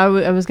 Yeah,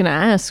 I was going to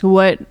ask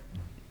what,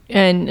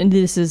 and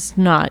this is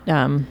not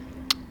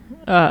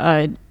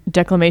a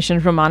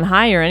declamation from on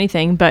high or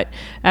anything, but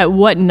at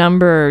what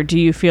number do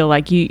you feel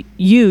like you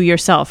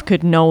yourself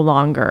could no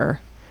longer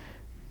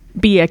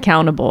be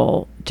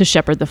accountable to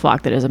shepherd the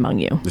flock that is among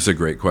you? This is a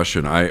great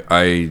question.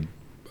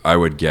 I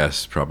would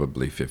guess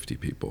probably 50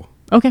 people.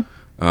 Okay.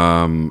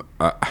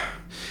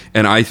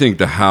 And I think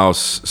the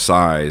house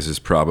size is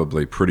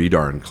probably pretty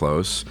darn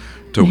close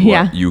to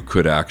what you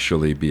could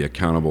actually be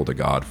accountable to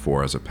God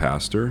for as a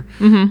pastor.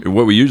 Mm-hmm.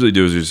 What we usually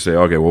do is just say,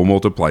 okay, we'll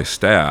multiply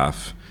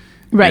staff,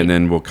 right, and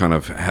then we'll kind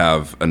of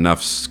have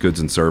enough goods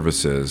and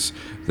services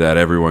that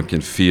everyone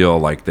can feel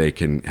like they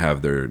can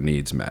have their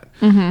needs met.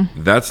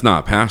 Mm-hmm. That's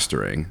not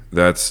pastoring.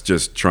 That's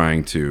just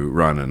trying to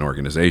run an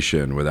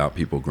organization without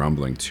people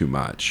grumbling too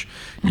much.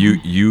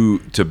 Mm-hmm. You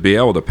to be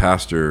able to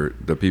pastor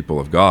the people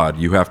of God,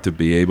 you have to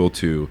be able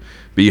to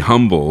be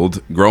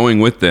humbled, growing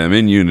with them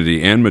in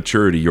unity and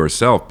maturity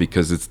yourself,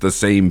 because it's the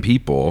same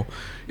people.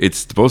 It's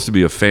supposed to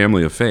be a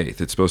family of faith.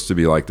 It's supposed to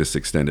be like this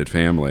extended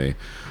family.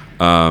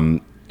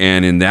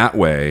 And in that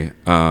way,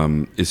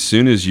 as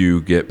soon as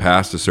you get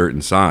past a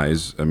certain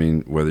size, I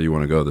mean, whether you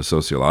want to go the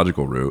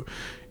sociological route,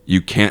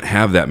 you can't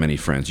have that many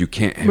friends. You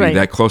can't be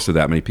that close to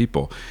that many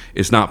people.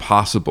 It's not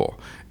possible.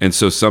 And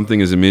so something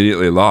is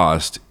immediately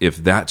lost if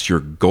that's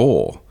your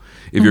goal.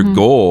 If your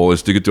goal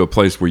is to get to a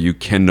place where you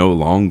can no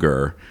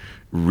longer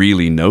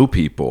really know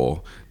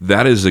people,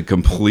 that is a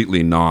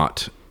completely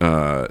not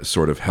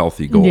sort of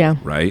healthy goal,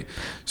 right?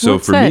 So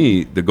for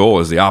me, the goal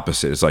is the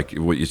opposite. It's like,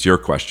 it's your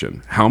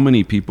question. How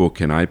many people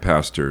can I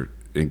pastor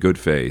in good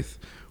faith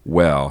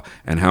well,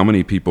 and how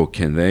many people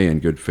can they in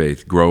good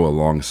faith grow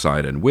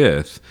alongside and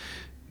with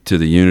to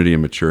the unity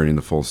and maturity and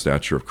the full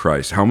stature of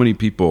Christ? How many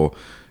people,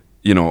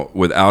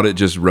 without it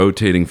just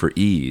rotating for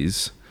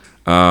ease?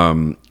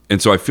 And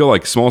so I feel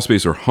like small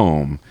space or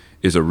home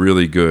is a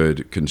really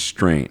good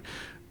constraint.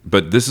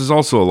 But this is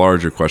also a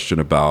larger question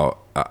about,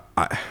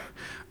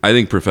 I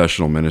think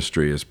professional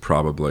ministry is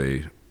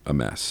probably a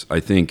mess.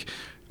 I think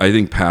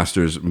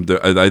pastors,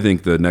 I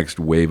think the next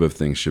wave of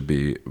things should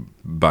be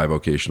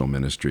bivocational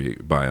ministry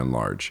by and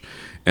large.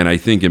 And I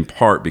think in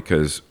part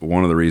because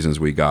one of the reasons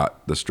we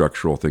got the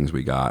structural things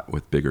we got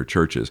with bigger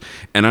churches,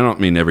 and I don't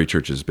mean every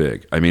church is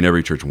big. I mean,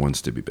 every church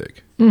wants to be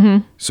big.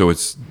 Mm-hmm. So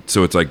it's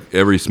like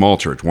every small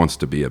church wants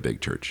to be a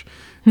big church,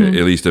 at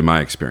least in my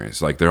experience.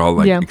 Like they're all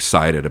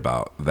excited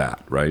about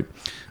that, right?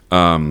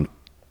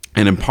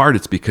 And in part,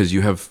 it's because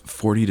you have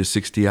 40 to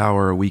 60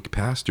 hour a week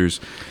pastors,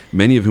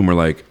 many of whom are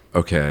like,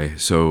 okay,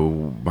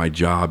 so my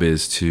job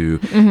is to,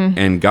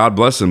 and God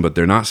bless them, but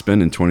they're not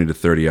spending 20 to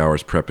 30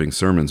 hours prepping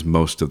sermons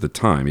most of the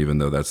time, even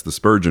though that's the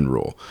Spurgeon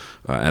rule,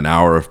 an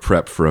hour of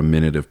prep for a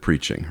minute of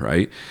preaching,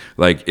 right?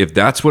 Like if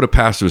that's what a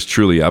pastor is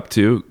truly up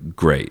to,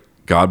 great.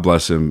 God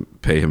bless him,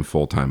 pay him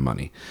full-time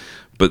money.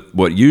 But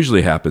what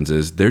usually happens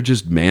is they're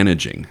just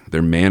managing.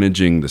 They're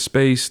managing the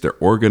space, they're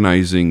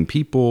organizing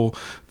people,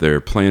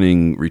 they're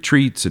planning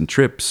retreats and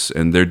trips,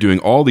 and they're doing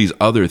all these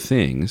other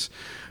things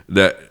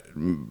that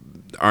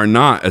are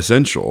not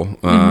essential,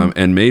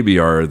 and maybe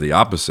are the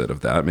opposite of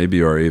that,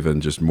 maybe are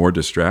even just more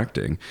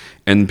distracting.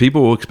 And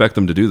people will expect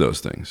them to do those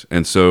things.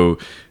 And so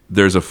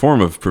there's a form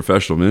of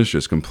professional ministry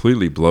that's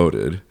completely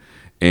bloated.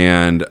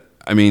 And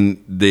I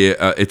mean,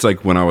 it's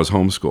like when I was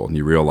homeschooled and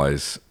you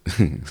realize,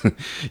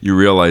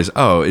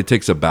 oh, it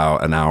takes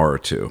about an hour or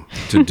two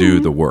to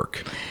do the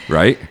work,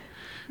 right?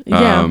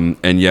 Yeah.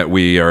 And yet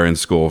we are in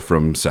school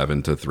from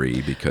 7 to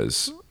 3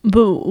 because...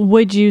 But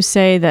would you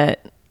say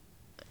that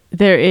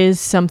there is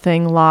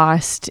something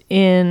lost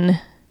in...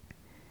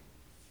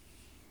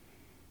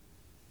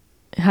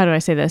 How do I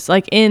say this?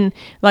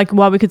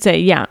 While we could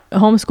say,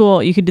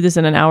 homeschool, you could do this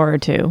in an hour or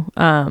two.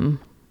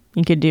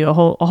 You could do a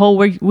whole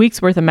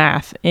week's worth of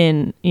math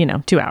in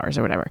 2 hours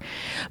or whatever.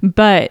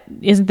 But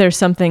isn't there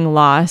something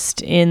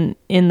lost in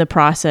the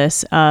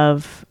process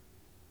of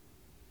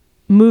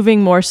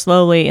moving more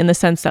slowly, in the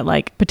sense that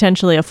like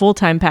potentially a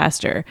full-time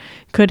pastor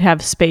could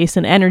have space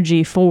and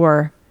energy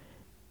for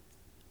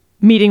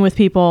meeting with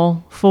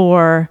people,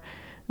 for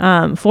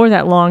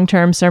that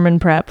long-term sermon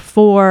prep,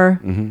 for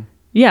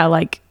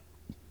like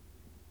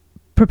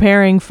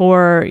preparing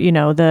for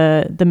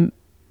the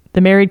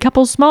married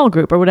couples small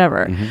group or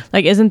whatever.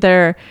 Like, isn't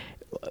there,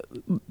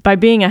 by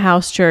being a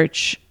house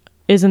church,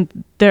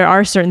 there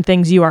are certain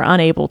things you are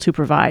unable to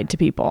provide to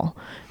people,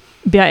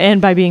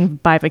 and by being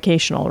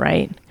bivocational,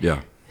 right?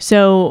 Yeah.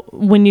 So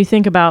when you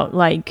think about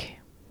like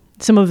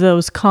some of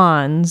those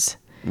cons,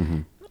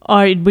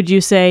 would you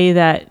say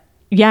that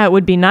yeah, it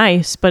would be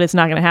nice, but it's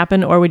not going to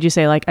happen? Or would you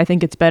say, like, I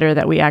think it's better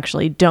that we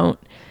actually don't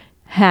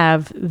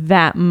have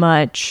that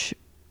much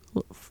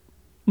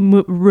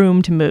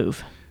room to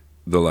move?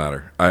 The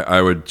latter.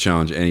 I would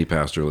challenge any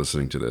pastor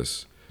listening to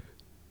this,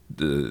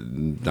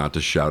 not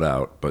to shout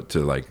out, but to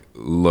like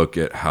look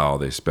at how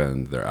they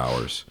spend their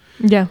hours.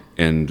 Yeah.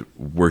 And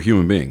we're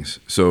human beings.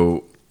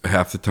 So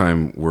half the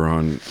time we're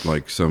on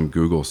like some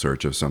Google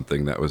search of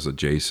something that was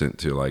adjacent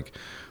to like,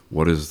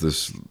 what does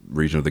this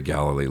region of the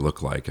Galilee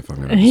look like if I'm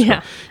going to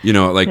describe? You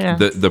know, like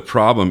the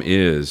problem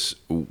is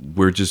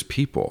we're just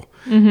people.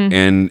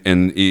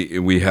 And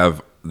we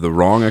have the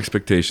wrong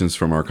expectations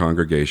from our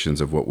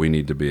congregations of what we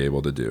need to be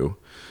able to do.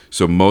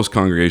 So most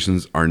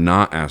congregations are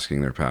not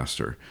asking their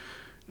pastor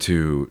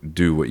to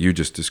do what you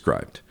just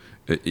described.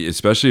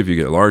 Especially if you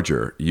get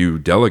larger, you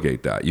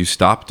delegate that. You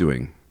stop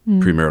doing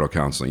premarital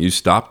counseling. You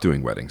stop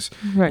doing weddings.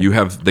 Right. You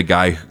have the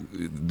guy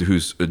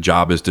whose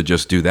job is to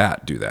just do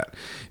that.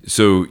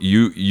 So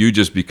you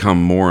just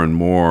become more and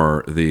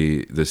more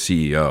the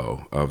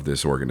CEO of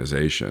this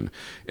organization.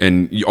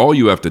 And all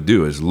you have to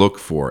do is look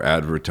for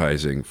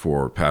advertising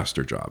for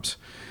pastor jobs,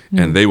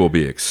 and they will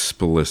be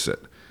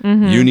explicit.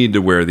 You need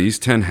to wear these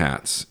 10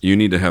 hats. You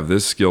need to have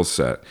this skill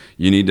set.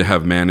 You need to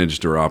have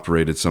managed or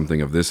operated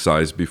something of this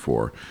size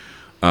before.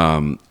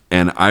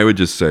 And I would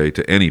just say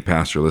to any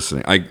pastor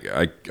listening,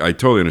 I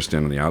totally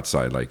understand on the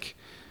outside, like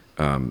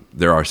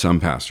there are some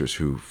pastors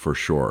who for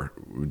sure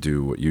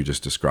do what you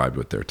just described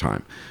with their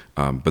time,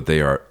 but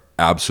they are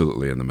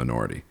absolutely in the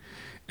minority.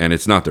 And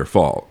it's not their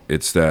fault.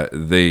 It's that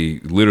they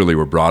literally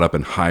were brought up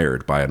and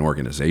hired by an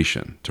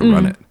organization to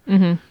run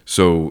it.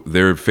 So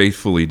they're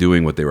faithfully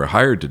doing what they were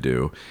hired to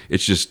do. It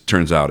just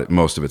turns out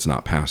most of it's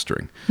not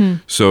pastoring.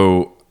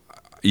 So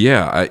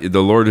yeah,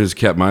 the Lord has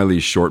kept my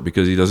leash short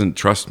because he doesn't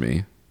trust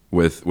me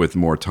with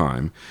more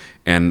time.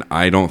 And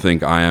I don't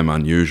think I am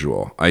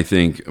unusual. I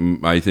think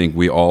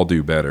we all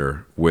do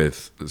better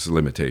with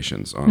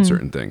limitations on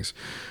certain things.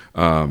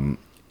 And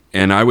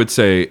I would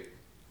say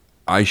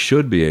I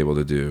should be able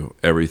to do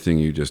everything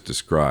you just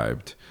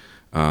described,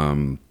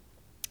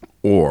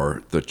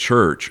 or the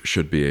church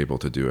should be able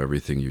to do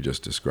everything you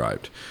just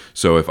described.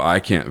 So if I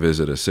can't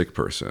visit a sick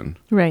person,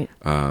 right,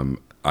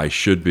 I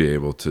should be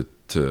able to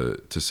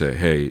say,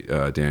 hey,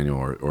 Daniel,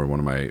 or one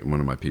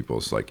of my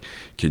people's, like,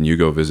 can you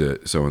go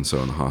visit so and so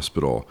in the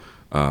hospital?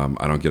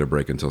 I don't get a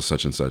break until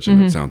such and such,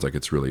 and it sounds like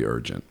it's really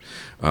urgent.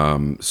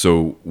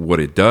 So what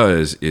it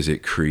does is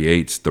it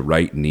creates the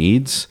right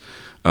needs.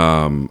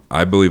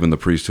 I believe in the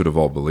priesthood of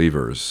all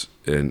believers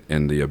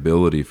and the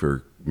ability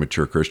for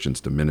mature Christians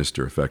to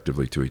minister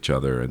effectively to each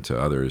other and to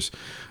others.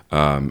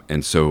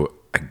 And so,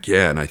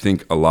 again, I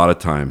think a lot of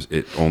times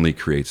it only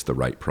creates the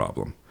right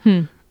problem.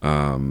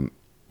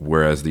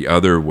 Whereas the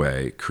other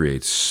way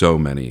creates so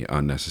many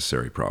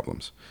unnecessary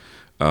problems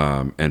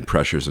and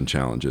pressures and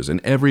challenges.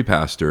 And every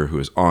pastor who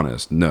is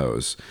honest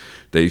knows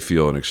they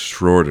feel an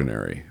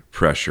extraordinary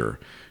pressure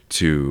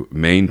to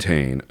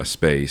maintain a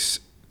space,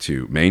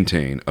 to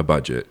maintain a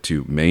budget,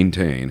 to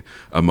maintain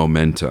a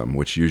momentum,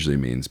 which usually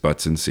means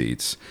butts in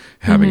seats,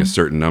 having a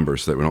certain number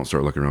so that we don't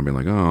start looking around being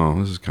like, oh,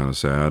 this is kind of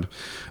sad.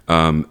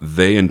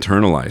 They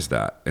internalize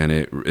that, and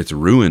it's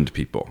ruined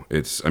people.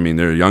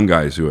 There are young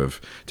guys who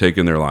have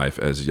taken their life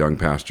as young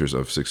pastors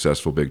of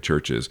successful big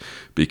churches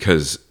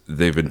because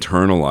they've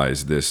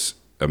internalized this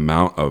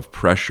amount of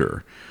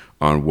pressure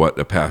on what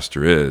a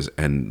pastor is,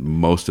 and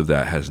most of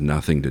that has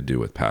nothing to do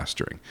with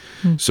pastoring.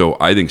 So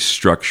I think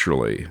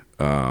structurally,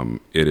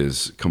 it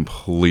is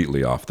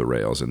completely off the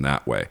rails in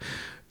that way.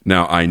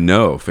 Now, I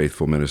know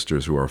faithful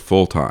ministers who are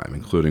full-time,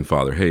 including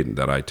Father Hayden,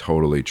 that I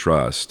totally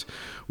trust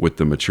with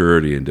the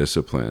maturity and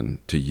discipline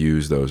to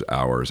use those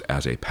hours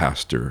as a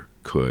pastor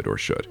could or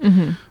should.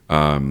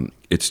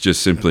 It's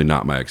just simply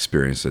not my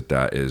experience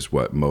that is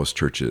what most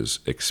churches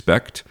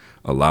expect,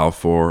 allow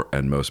for,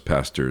 and most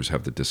pastors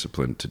have the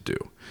discipline to do.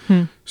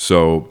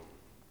 So,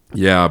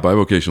 yeah,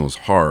 bivocational is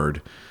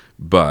hard,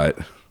 but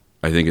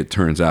I think it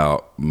turns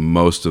out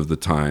most of the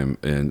time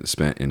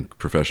spent in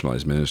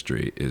professionalized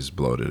ministry is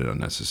bloated and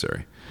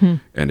unnecessary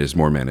and is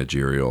more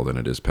managerial than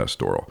it is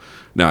pastoral.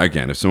 Now,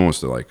 again, if someone wants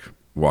to like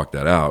walk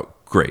that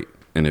out, great.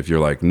 And if you're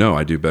like, no,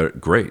 I do better,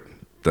 great.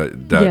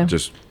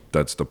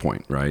 That's the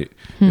point, right?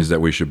 Is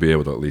that we should be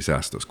able to at least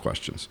ask those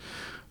questions.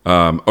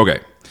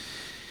 Okay.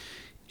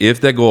 If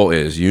that goal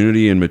is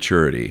unity and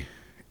maturity,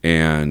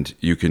 and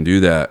you can do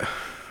that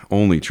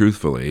only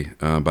truthfully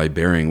by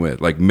bearing with,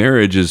 like,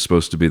 marriage is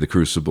supposed to be the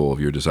crucible of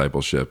your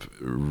discipleship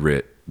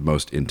writ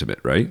most intimate,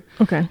 right?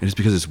 Okay. And it's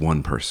because it's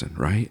one person,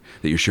 right,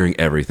 that you're sharing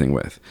everything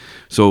with.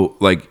 So,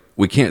 like,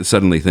 we can't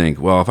suddenly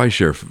think, well, if I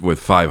share with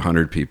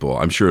 500 people,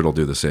 I'm sure it'll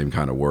do the same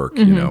kind of work,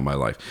 in my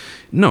life.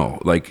 No,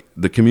 like,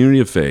 the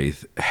community of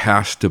faith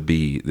has to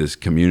be this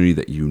community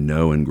that you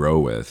know and grow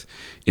with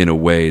in a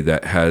way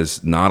that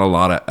has not a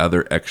lot of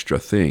other extra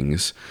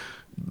things,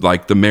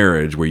 like the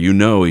marriage where you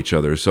know each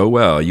other so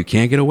well, you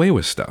can't get away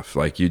with stuff.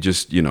 Like, you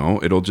just,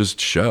 it'll just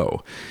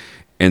show.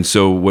 And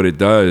so what it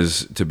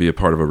does to be a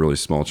part of a really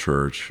small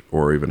church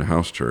or even a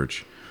house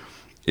church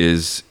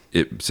is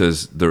it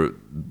says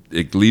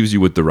it leaves you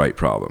with the right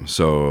problem.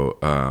 So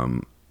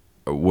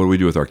what do we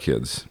do with our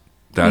kids?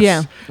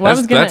 That's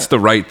the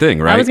right thing,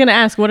 right? I was going to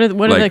ask, what are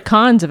the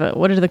cons of it?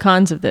 What are the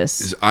cons of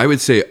this? I would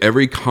say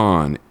every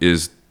con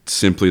is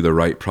simply the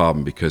right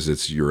problem because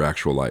it's your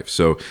actual life.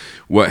 So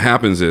what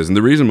happens is, and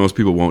the reason most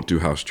people won't do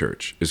house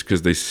church is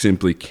because they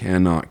simply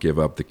cannot give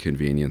up the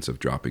convenience of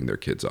dropping their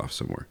kids off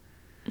somewhere.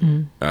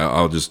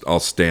 I'll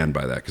stand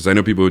by that, because I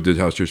know people who did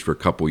house church for a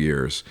couple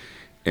years,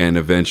 and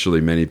eventually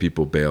many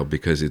people bailed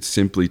because it's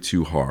simply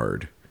too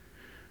hard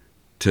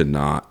to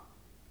not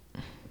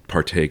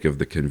partake of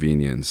the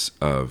convenience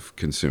of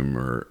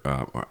contemporary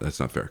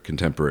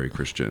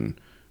Christian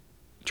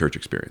church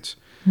experience,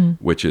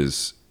 which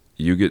is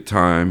you get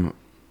time,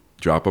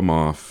 drop them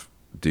off,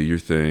 do your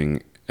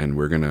thing, and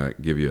we're going to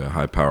give you a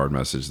high-powered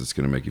message that's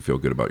going to make you feel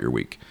good about your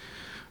week.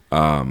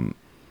 All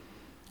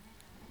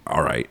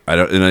right.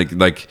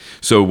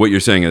 So what you're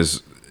saying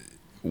is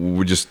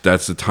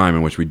that's the time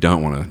in which we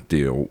don't want to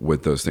deal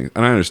with those things.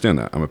 And I understand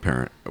that. I'm a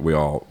parent. We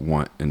all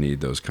want and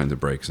need those kinds of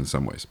breaks in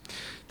some ways.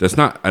 That's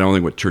not, I don't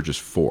think, what church is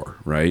for,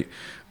 right?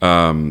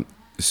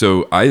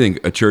 So I think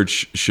a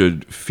church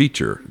should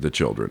feature the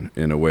children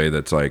in a way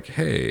that's like,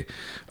 hey,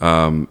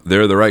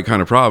 they're the right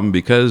kind of problem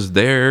because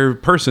they're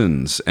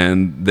persons,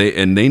 and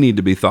they need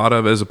to be thought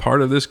of as a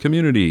part of this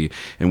community.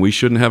 And we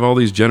shouldn't have all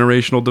these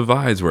generational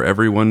divides where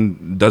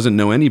everyone doesn't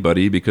know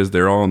anybody because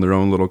they're all in their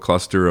own little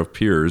cluster of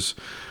peers.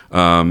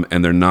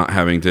 And they're not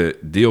having to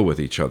deal with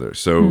each other.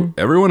 So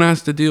everyone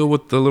has to deal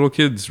with the little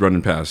kids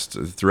running past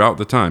throughout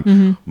the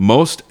time.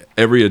 Most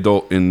every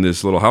adult in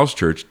this little house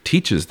church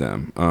teaches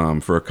them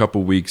for a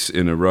couple weeks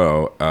in a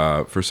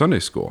row for Sunday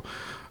school.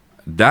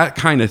 That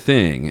kind of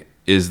thing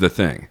is the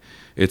thing.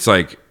 It's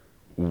like,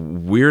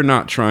 we're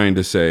not trying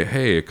to say,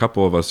 hey, a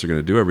couple of us are going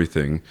to do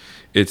everything.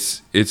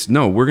 It's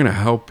no, we're going to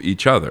help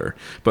each other.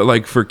 But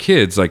like for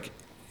kids, like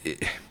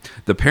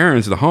the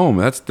parents, the home,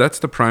 that's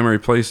the primary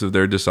place of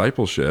their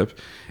discipleship.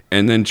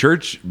 And then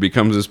church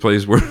becomes this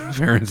place where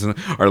parents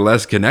are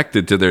less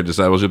connected to their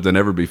discipleship than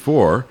ever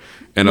before.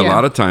 And a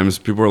lot of times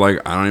people are like,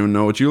 I don't even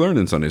know what you learned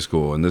in Sunday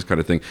school and this kind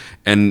of thing.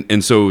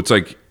 And so it's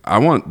like, I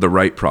want the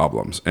right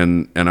problems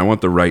and I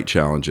want the right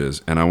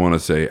challenges. And I want to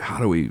say, how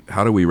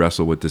do we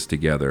wrestle with this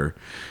together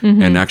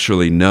and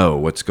actually know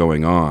what's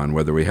going on,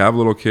 whether we have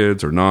little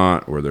kids or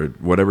not, or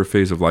whatever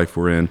phase of life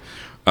we're in.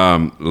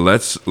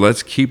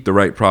 Let's keep the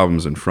right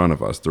problems in front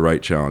of us, the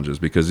right challenges,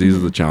 because these are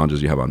the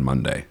challenges you have on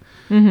Monday.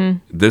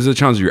 This is a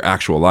challenge of your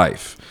actual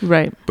life.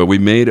 Right. But we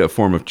made a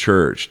form of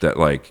church that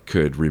like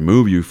could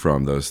remove you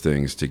from those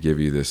things to give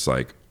you this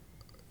like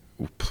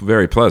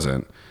very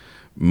pleasant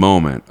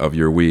moment of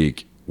your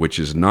week, which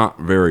is not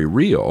very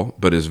real,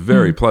 but is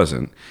very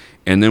pleasant.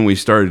 And then we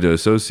started to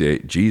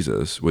associate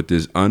Jesus with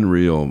this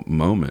unreal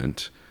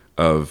moment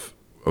of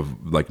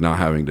like not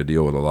having to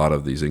deal with a lot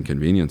of these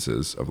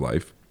inconveniences of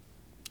life.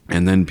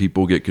 And then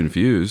people get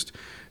confused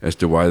as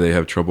to why they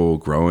have trouble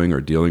growing or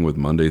dealing with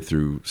Monday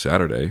through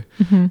Saturday.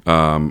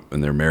 And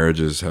their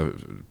marriages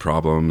have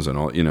problems and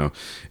all,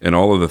 and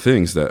all of the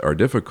things that are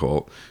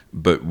difficult.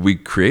 But we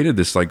created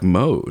this like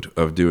mode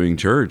of doing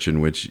church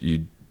in which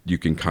you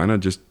can kind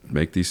of just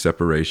make these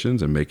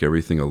separations and make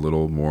everything a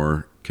little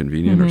more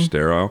convenient or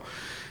sterile.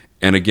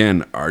 And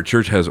again, our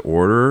church has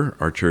order.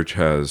 Our church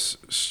has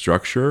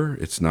structure.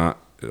 It's not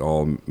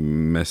all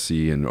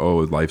messy and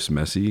life's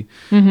messy.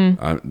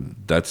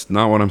 That's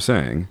not what I'm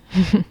saying.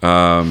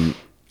 I'm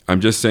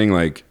just saying,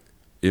 like,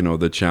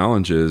 the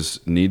challenges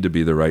need to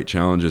be the right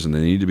challenges, and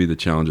they need to be the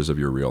challenges of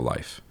your real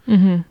life.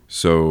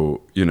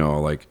 So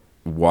like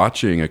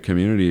watching a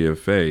community of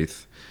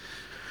faith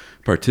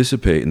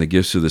participate in the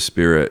gifts of the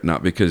Spirit,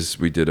 not because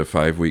we did a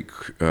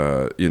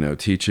 5-week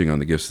teaching on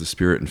the gifts of the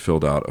Spirit and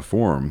filled out a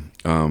form,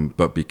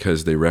 but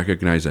because they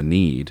recognize a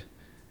need.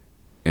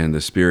 And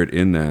the Spirit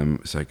in them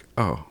is like,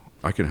 oh,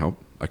 I can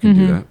help. I can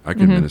do that. I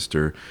can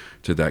minister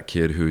to that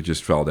kid who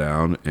just fell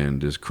down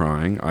and is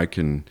crying. I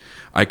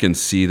can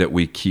see that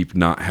we keep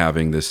not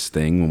having this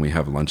thing when we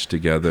have lunch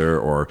together,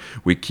 or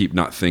we keep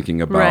not thinking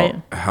about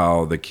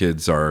how the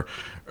kids are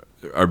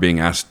being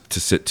asked to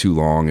sit too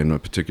long in a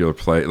particular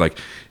play. Like,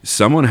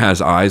 someone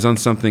has eyes on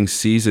something,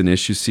 sees an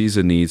issue, sees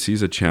a need,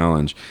 sees a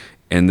challenge,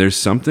 and there's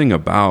something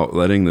about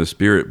letting the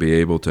Spirit be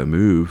able to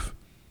move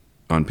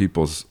on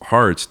people's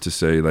hearts to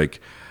say,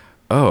 like,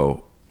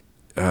 well,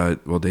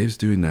 Dave's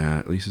doing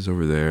that, Lisa's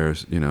over there,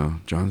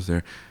 John's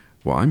there,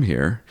 well, I'm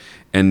here.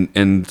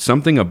 And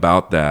something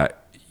about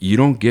that, you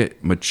don't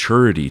get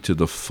maturity to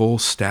the full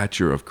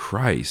stature of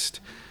Christ.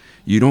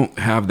 You don't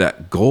have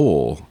that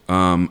goal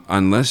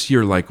unless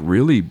you're like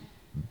really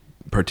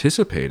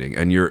participating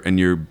and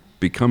you're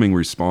becoming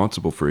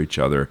responsible for each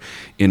other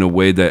in a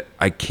way that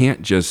I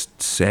can't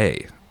just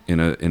say in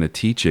a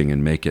teaching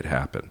and make it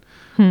happen.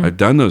 I've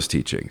done those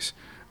teachings.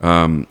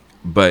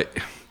 But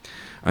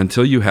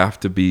until you have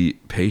to be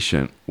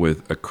patient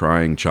with a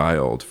crying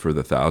child for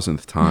the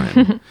 1,000th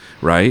time,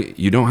 right?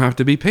 You don't have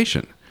to be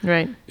patient.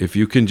 Right. If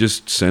you can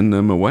just send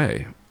them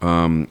away,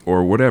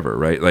 or whatever,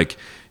 right? Like,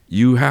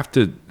 you have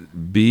to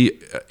be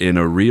in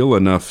a real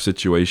enough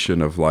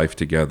situation of life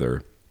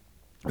together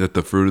that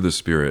the fruit of the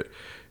Spirit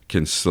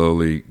can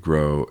slowly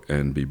grow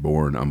and be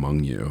born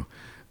among you,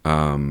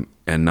 and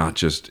not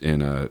just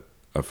in a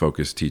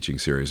focused teaching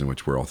series in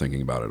which we're all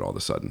thinking about it all of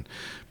a sudden,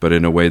 but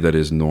in a way that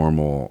is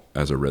normal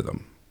as a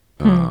rhythm.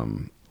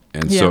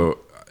 So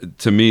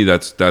to me,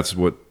 that's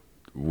what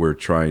we're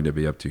trying to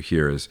be up to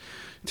here, is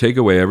take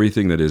away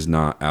everything that is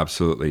not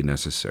absolutely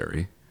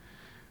necessary.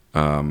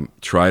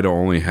 Try to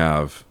only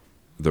have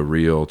the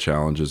real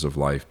challenges of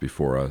life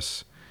before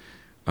us.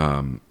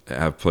 Have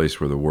a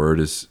place where the Word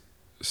is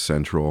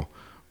central,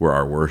 where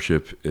our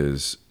worship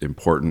is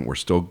important. We're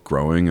still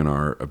growing in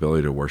our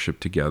ability to worship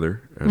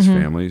together as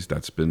families.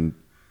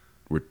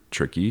 We're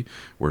tricky.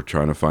 We're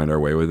trying to find our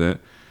way with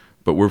it,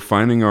 but we're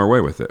finding our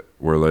way with it.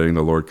 We're letting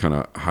the Lord kind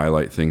of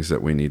highlight things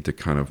that we need to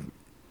kind of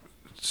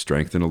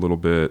strengthen a little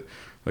bit.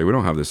 Like, we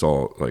don't have this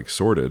all like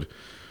sorted,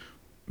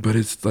 but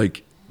it's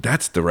like,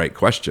 that's the right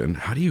question.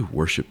 How do you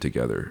worship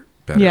together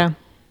better? Yeah.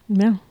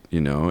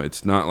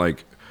 It's not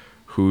like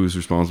who's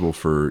responsible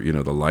for,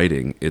 the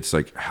lighting. It's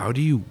like, how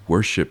do you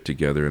worship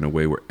together in a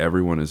way where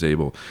everyone is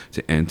able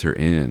to enter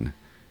in,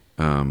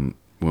 when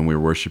we're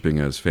worshiping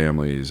as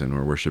families and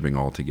we're worshiping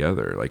all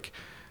together? Like,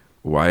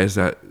 why does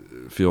that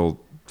feel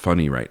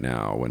funny right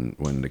now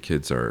when the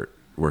kids are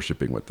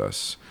worshiping with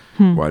us?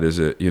 Why does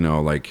it,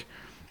 like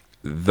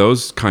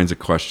those kinds of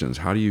questions?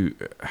 How do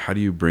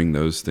you bring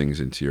those things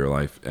into your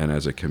life? And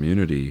as a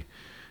community,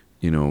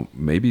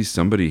 maybe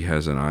somebody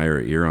has an eye or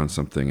ear on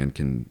something and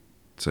can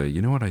say,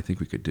 you know what, I think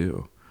we could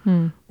do.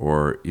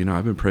 Or,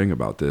 I've been praying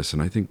about this,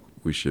 and I think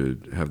we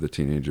should have the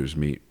teenagers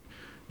meet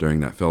during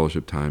that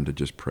fellowship time to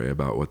just pray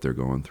about what they're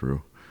going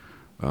through.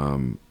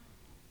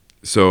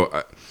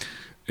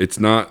 It's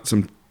not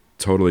some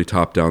totally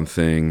top-down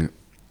thing.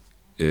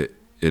 It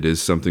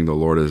is something the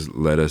Lord has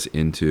led us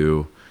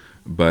into,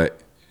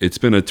 but it's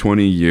been a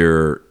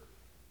 20-year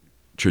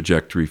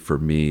trajectory for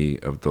me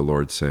of the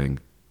Lord saying,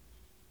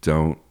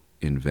 don't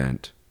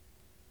invent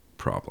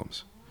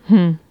problems.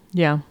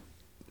 Yeah.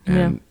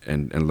 And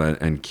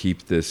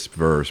keep this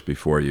verse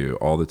before you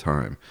all the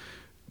time,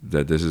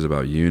 that this is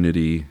about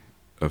unity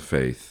of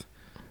faith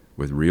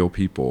with real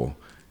people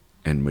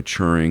and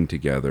maturing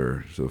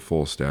together to the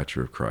full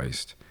stature of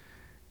Christ.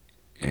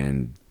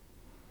 And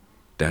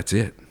that's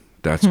it.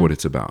 That's what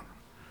it's about.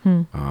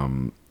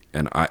 And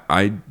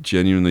I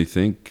genuinely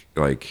think,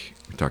 like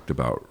we talked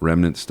about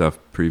remnant stuff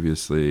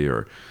previously,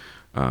 or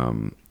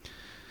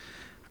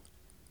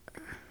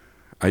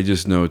I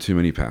just know too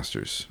many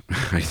pastors.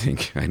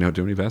 I know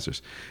too many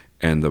pastors,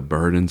 and the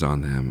burdens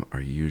on them are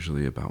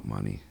usually about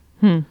money.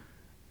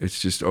 It's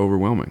just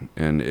overwhelming,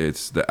 and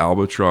it's the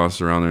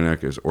albatross around their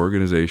neck is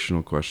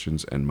organizational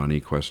questions and money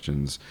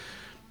questions.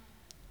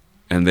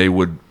 And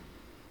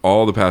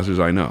all the pastors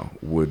I know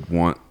would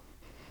want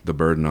the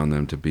burden on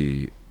them to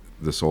be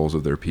the souls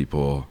of their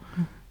people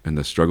and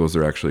the struggles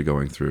they're actually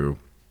going through,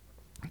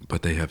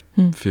 but they have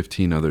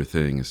 15 other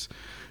things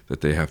that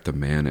they have to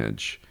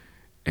manage,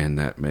 and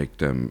that make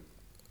them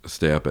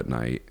stay up at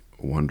night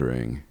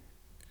wondering.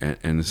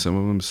 And some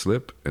of them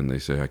slip, and they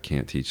say, I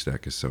can't teach that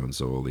because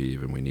so-and-so will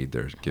leave, and we need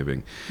their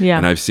giving. Yeah.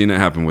 And I've seen it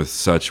happen with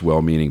such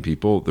well-meaning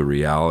people. The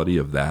reality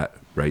of that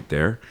right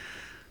there,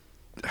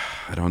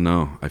 I don't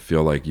know. I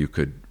feel like you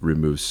could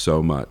remove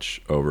so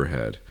much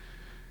overhead,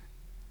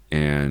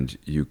 and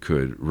you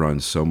could run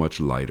so much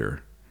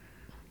lighter.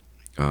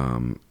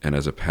 And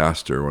as a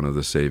pastor, one of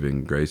the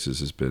saving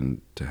graces has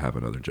been to have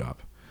another job.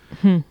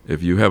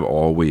 If you have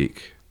all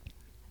week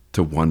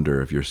to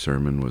wonder if your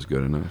sermon was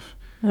good enough,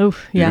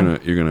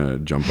 you're gonna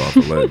jump off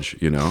a ledge,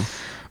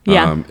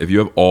 If you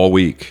have all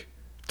week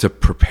to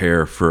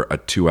prepare for a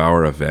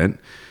 2-hour event,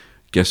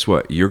 guess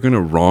what? You're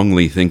gonna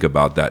wrongly think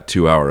about that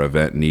 2-hour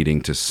event needing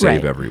to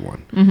save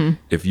everyone.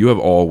 If you have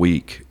all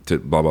week to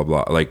blah blah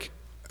blah, like,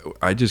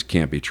 I just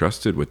can't be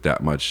trusted with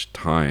that much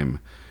time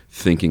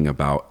thinking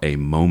about a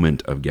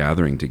moment of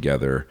gathering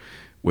together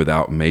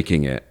without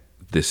making it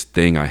this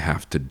thing I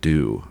have to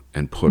do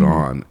and put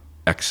on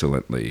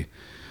excellently.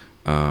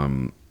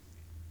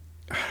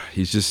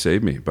 He's just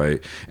saved me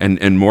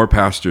and more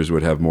pastors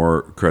would have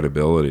more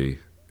credibility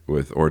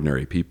with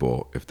ordinary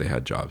people if they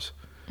had jobs.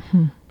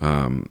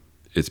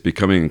 It's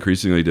becoming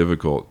increasingly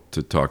difficult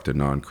to talk to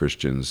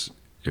non-Christians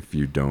if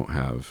you don't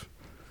have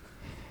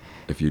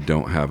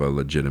a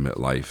legitimate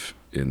life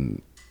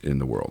in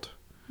the world.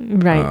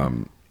 Right.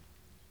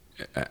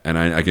 And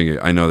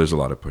I know there's a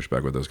lot of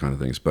pushback with those kind of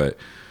things, but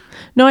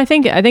no, I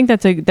think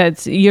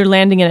that's you're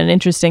landing in an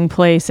interesting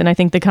place, and I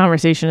think the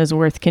conversation is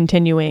worth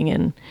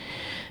continuing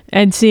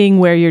and seeing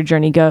where your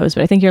journey goes.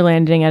 But I think you're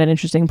landing at an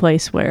interesting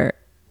place where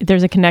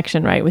there's a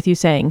connection, right, with you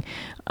saying,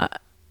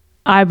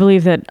 I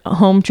believe that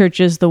home church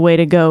is the way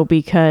to go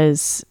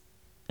because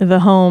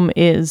the home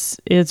is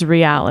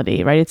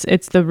reality, right?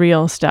 It's the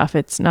real stuff.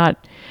 It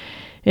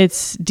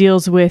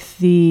deals with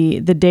the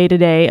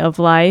day-to-day of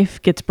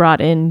life, gets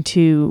brought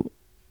into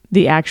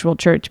the actual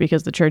church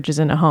because the church is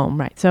in a home,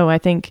 right? So I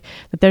think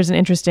that there's an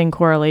interesting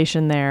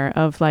correlation there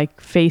of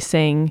like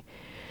facing,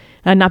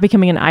 not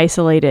becoming an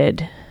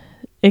isolated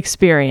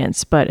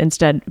experience, but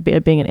instead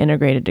being an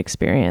integrated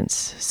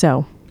experience.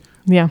 So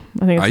Yeah,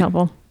 I think it's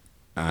helpful.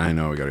 I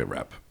know we got to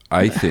wrap.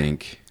 I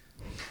think,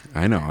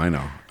 I know.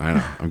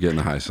 I'm getting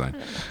the high sign.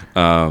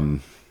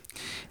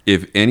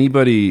 If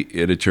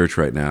anybody at a church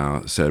right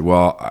now said,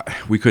 well,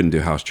 we couldn't do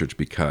house church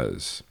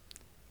because,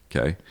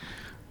 okay,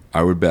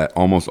 I would bet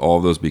almost all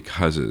of those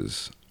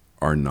becauses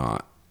are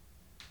not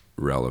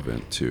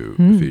relevant to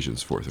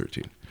Ephesians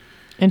 4:13.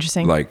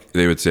 Interesting. Like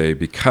they would say,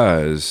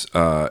 because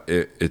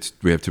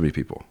we have too many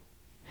people.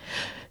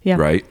 Yeah.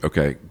 Right?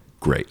 Okay,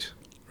 great.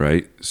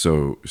 Right?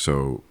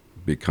 So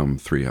become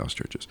 3 house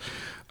churches.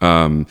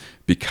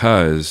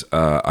 Because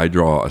I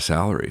draw a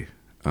salary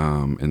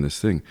in this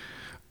thing.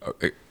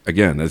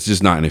 Again, that's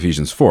just not in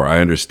Ephesians 4. I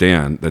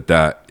understand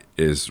that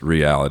is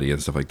reality and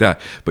stuff like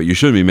that. But you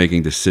shouldn't be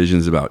making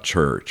decisions about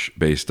church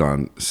based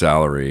on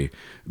salary,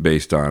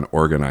 based on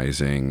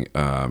organizing,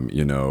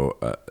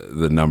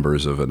 the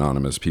numbers of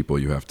anonymous people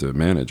you have to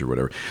manage or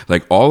whatever.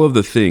 Like all of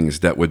the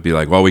things that would be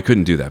like, well, we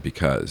couldn't do that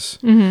because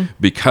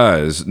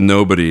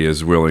nobody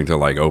is willing to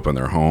like open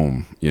their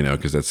home,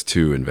 because that's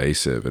too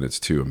invasive and it's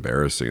too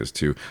embarrassing. It's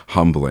too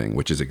humbling,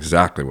 which is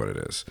exactly what it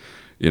is.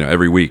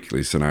 Every week,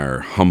 Lisa and I are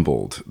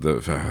humbled.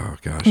 Oh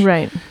gosh,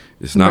 right?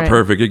 It's not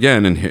perfect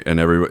again, and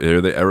everybody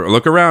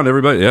look around.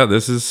 Everybody, yeah,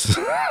 this is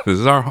it.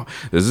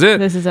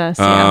 This is us.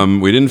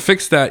 We didn't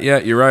fix that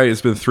yet. You're right.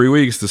 It's been 3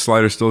 weeks. The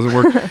slider still doesn't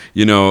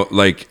work.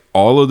 Like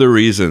all of the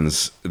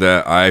reasons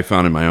that I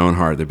found in my own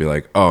heart, they'd be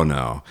like, oh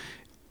no,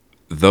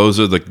 those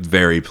are the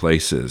very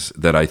places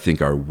that I think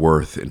are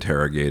worth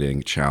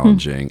interrogating,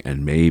 challenging,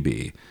 and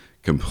maybe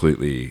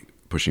completely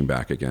pushing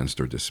back against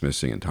or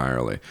dismissing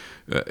entirely.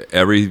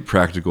 Every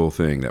practical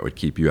thing that would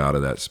keep you out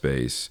of that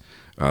space,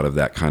 out of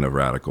that kind of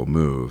radical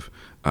move,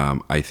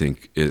 I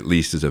think at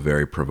least is a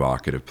very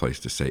provocative place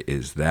to say,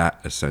 is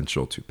that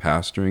essential to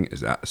pastoring?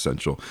 Is that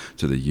essential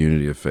to the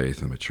unity of faith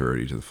and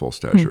maturity, to the full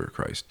stature of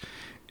Christ?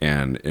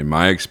 And in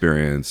my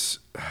experience,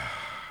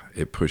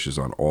 it pushes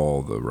on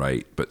all the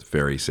right but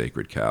very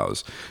sacred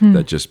cows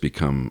that just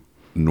become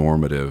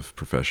normative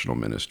professional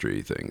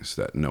ministry things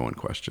that no one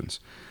questions.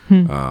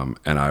 And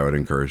I would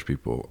encourage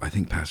people, I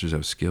think pastors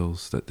have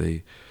skills that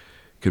they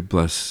could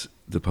bless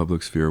the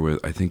public sphere with.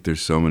 I think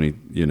there's so many,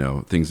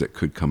 things that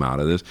could come out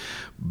of this,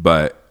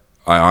 but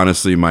I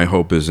honestly, my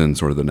hope is in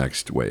sort of the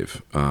next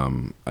wave.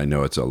 I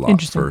know it's a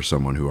lot for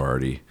someone who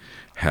already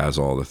has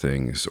all the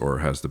things or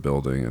has the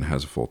building and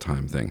has a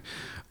full-time thing.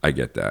 I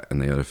get that.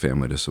 And they have a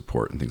family to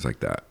support and things like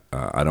that.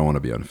 I don't want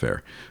to be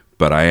unfair.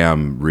 But I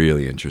am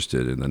really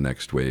interested in the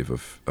next wave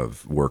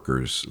of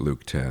workers,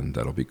 Luke 10,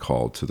 that'll be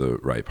called to the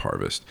ripe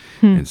harvest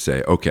and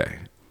say, okay,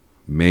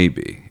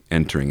 maybe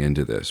entering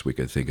into this, we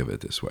could think of it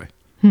this way.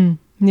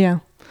 Yeah.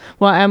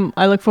 Well,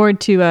 I look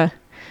forward to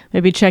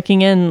maybe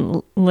checking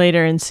in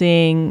later and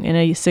seeing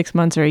in 6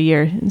 months or a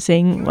year and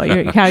seeing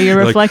how your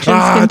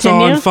reflections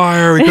continue. It's on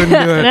fire. We couldn't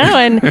do it.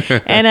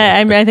 No, and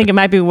I think it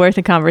might be worth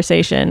a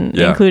conversation,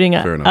 including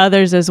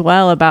others as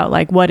well, about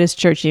like what is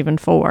church even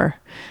for.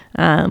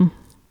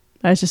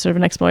 That's just sort of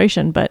an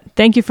exploration. But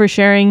thank you for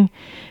sharing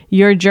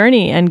your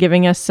journey and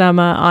giving us some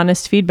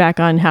honest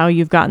feedback on how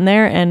you've gotten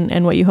there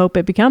and what you hope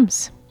it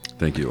becomes.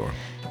 Thank you, Laura.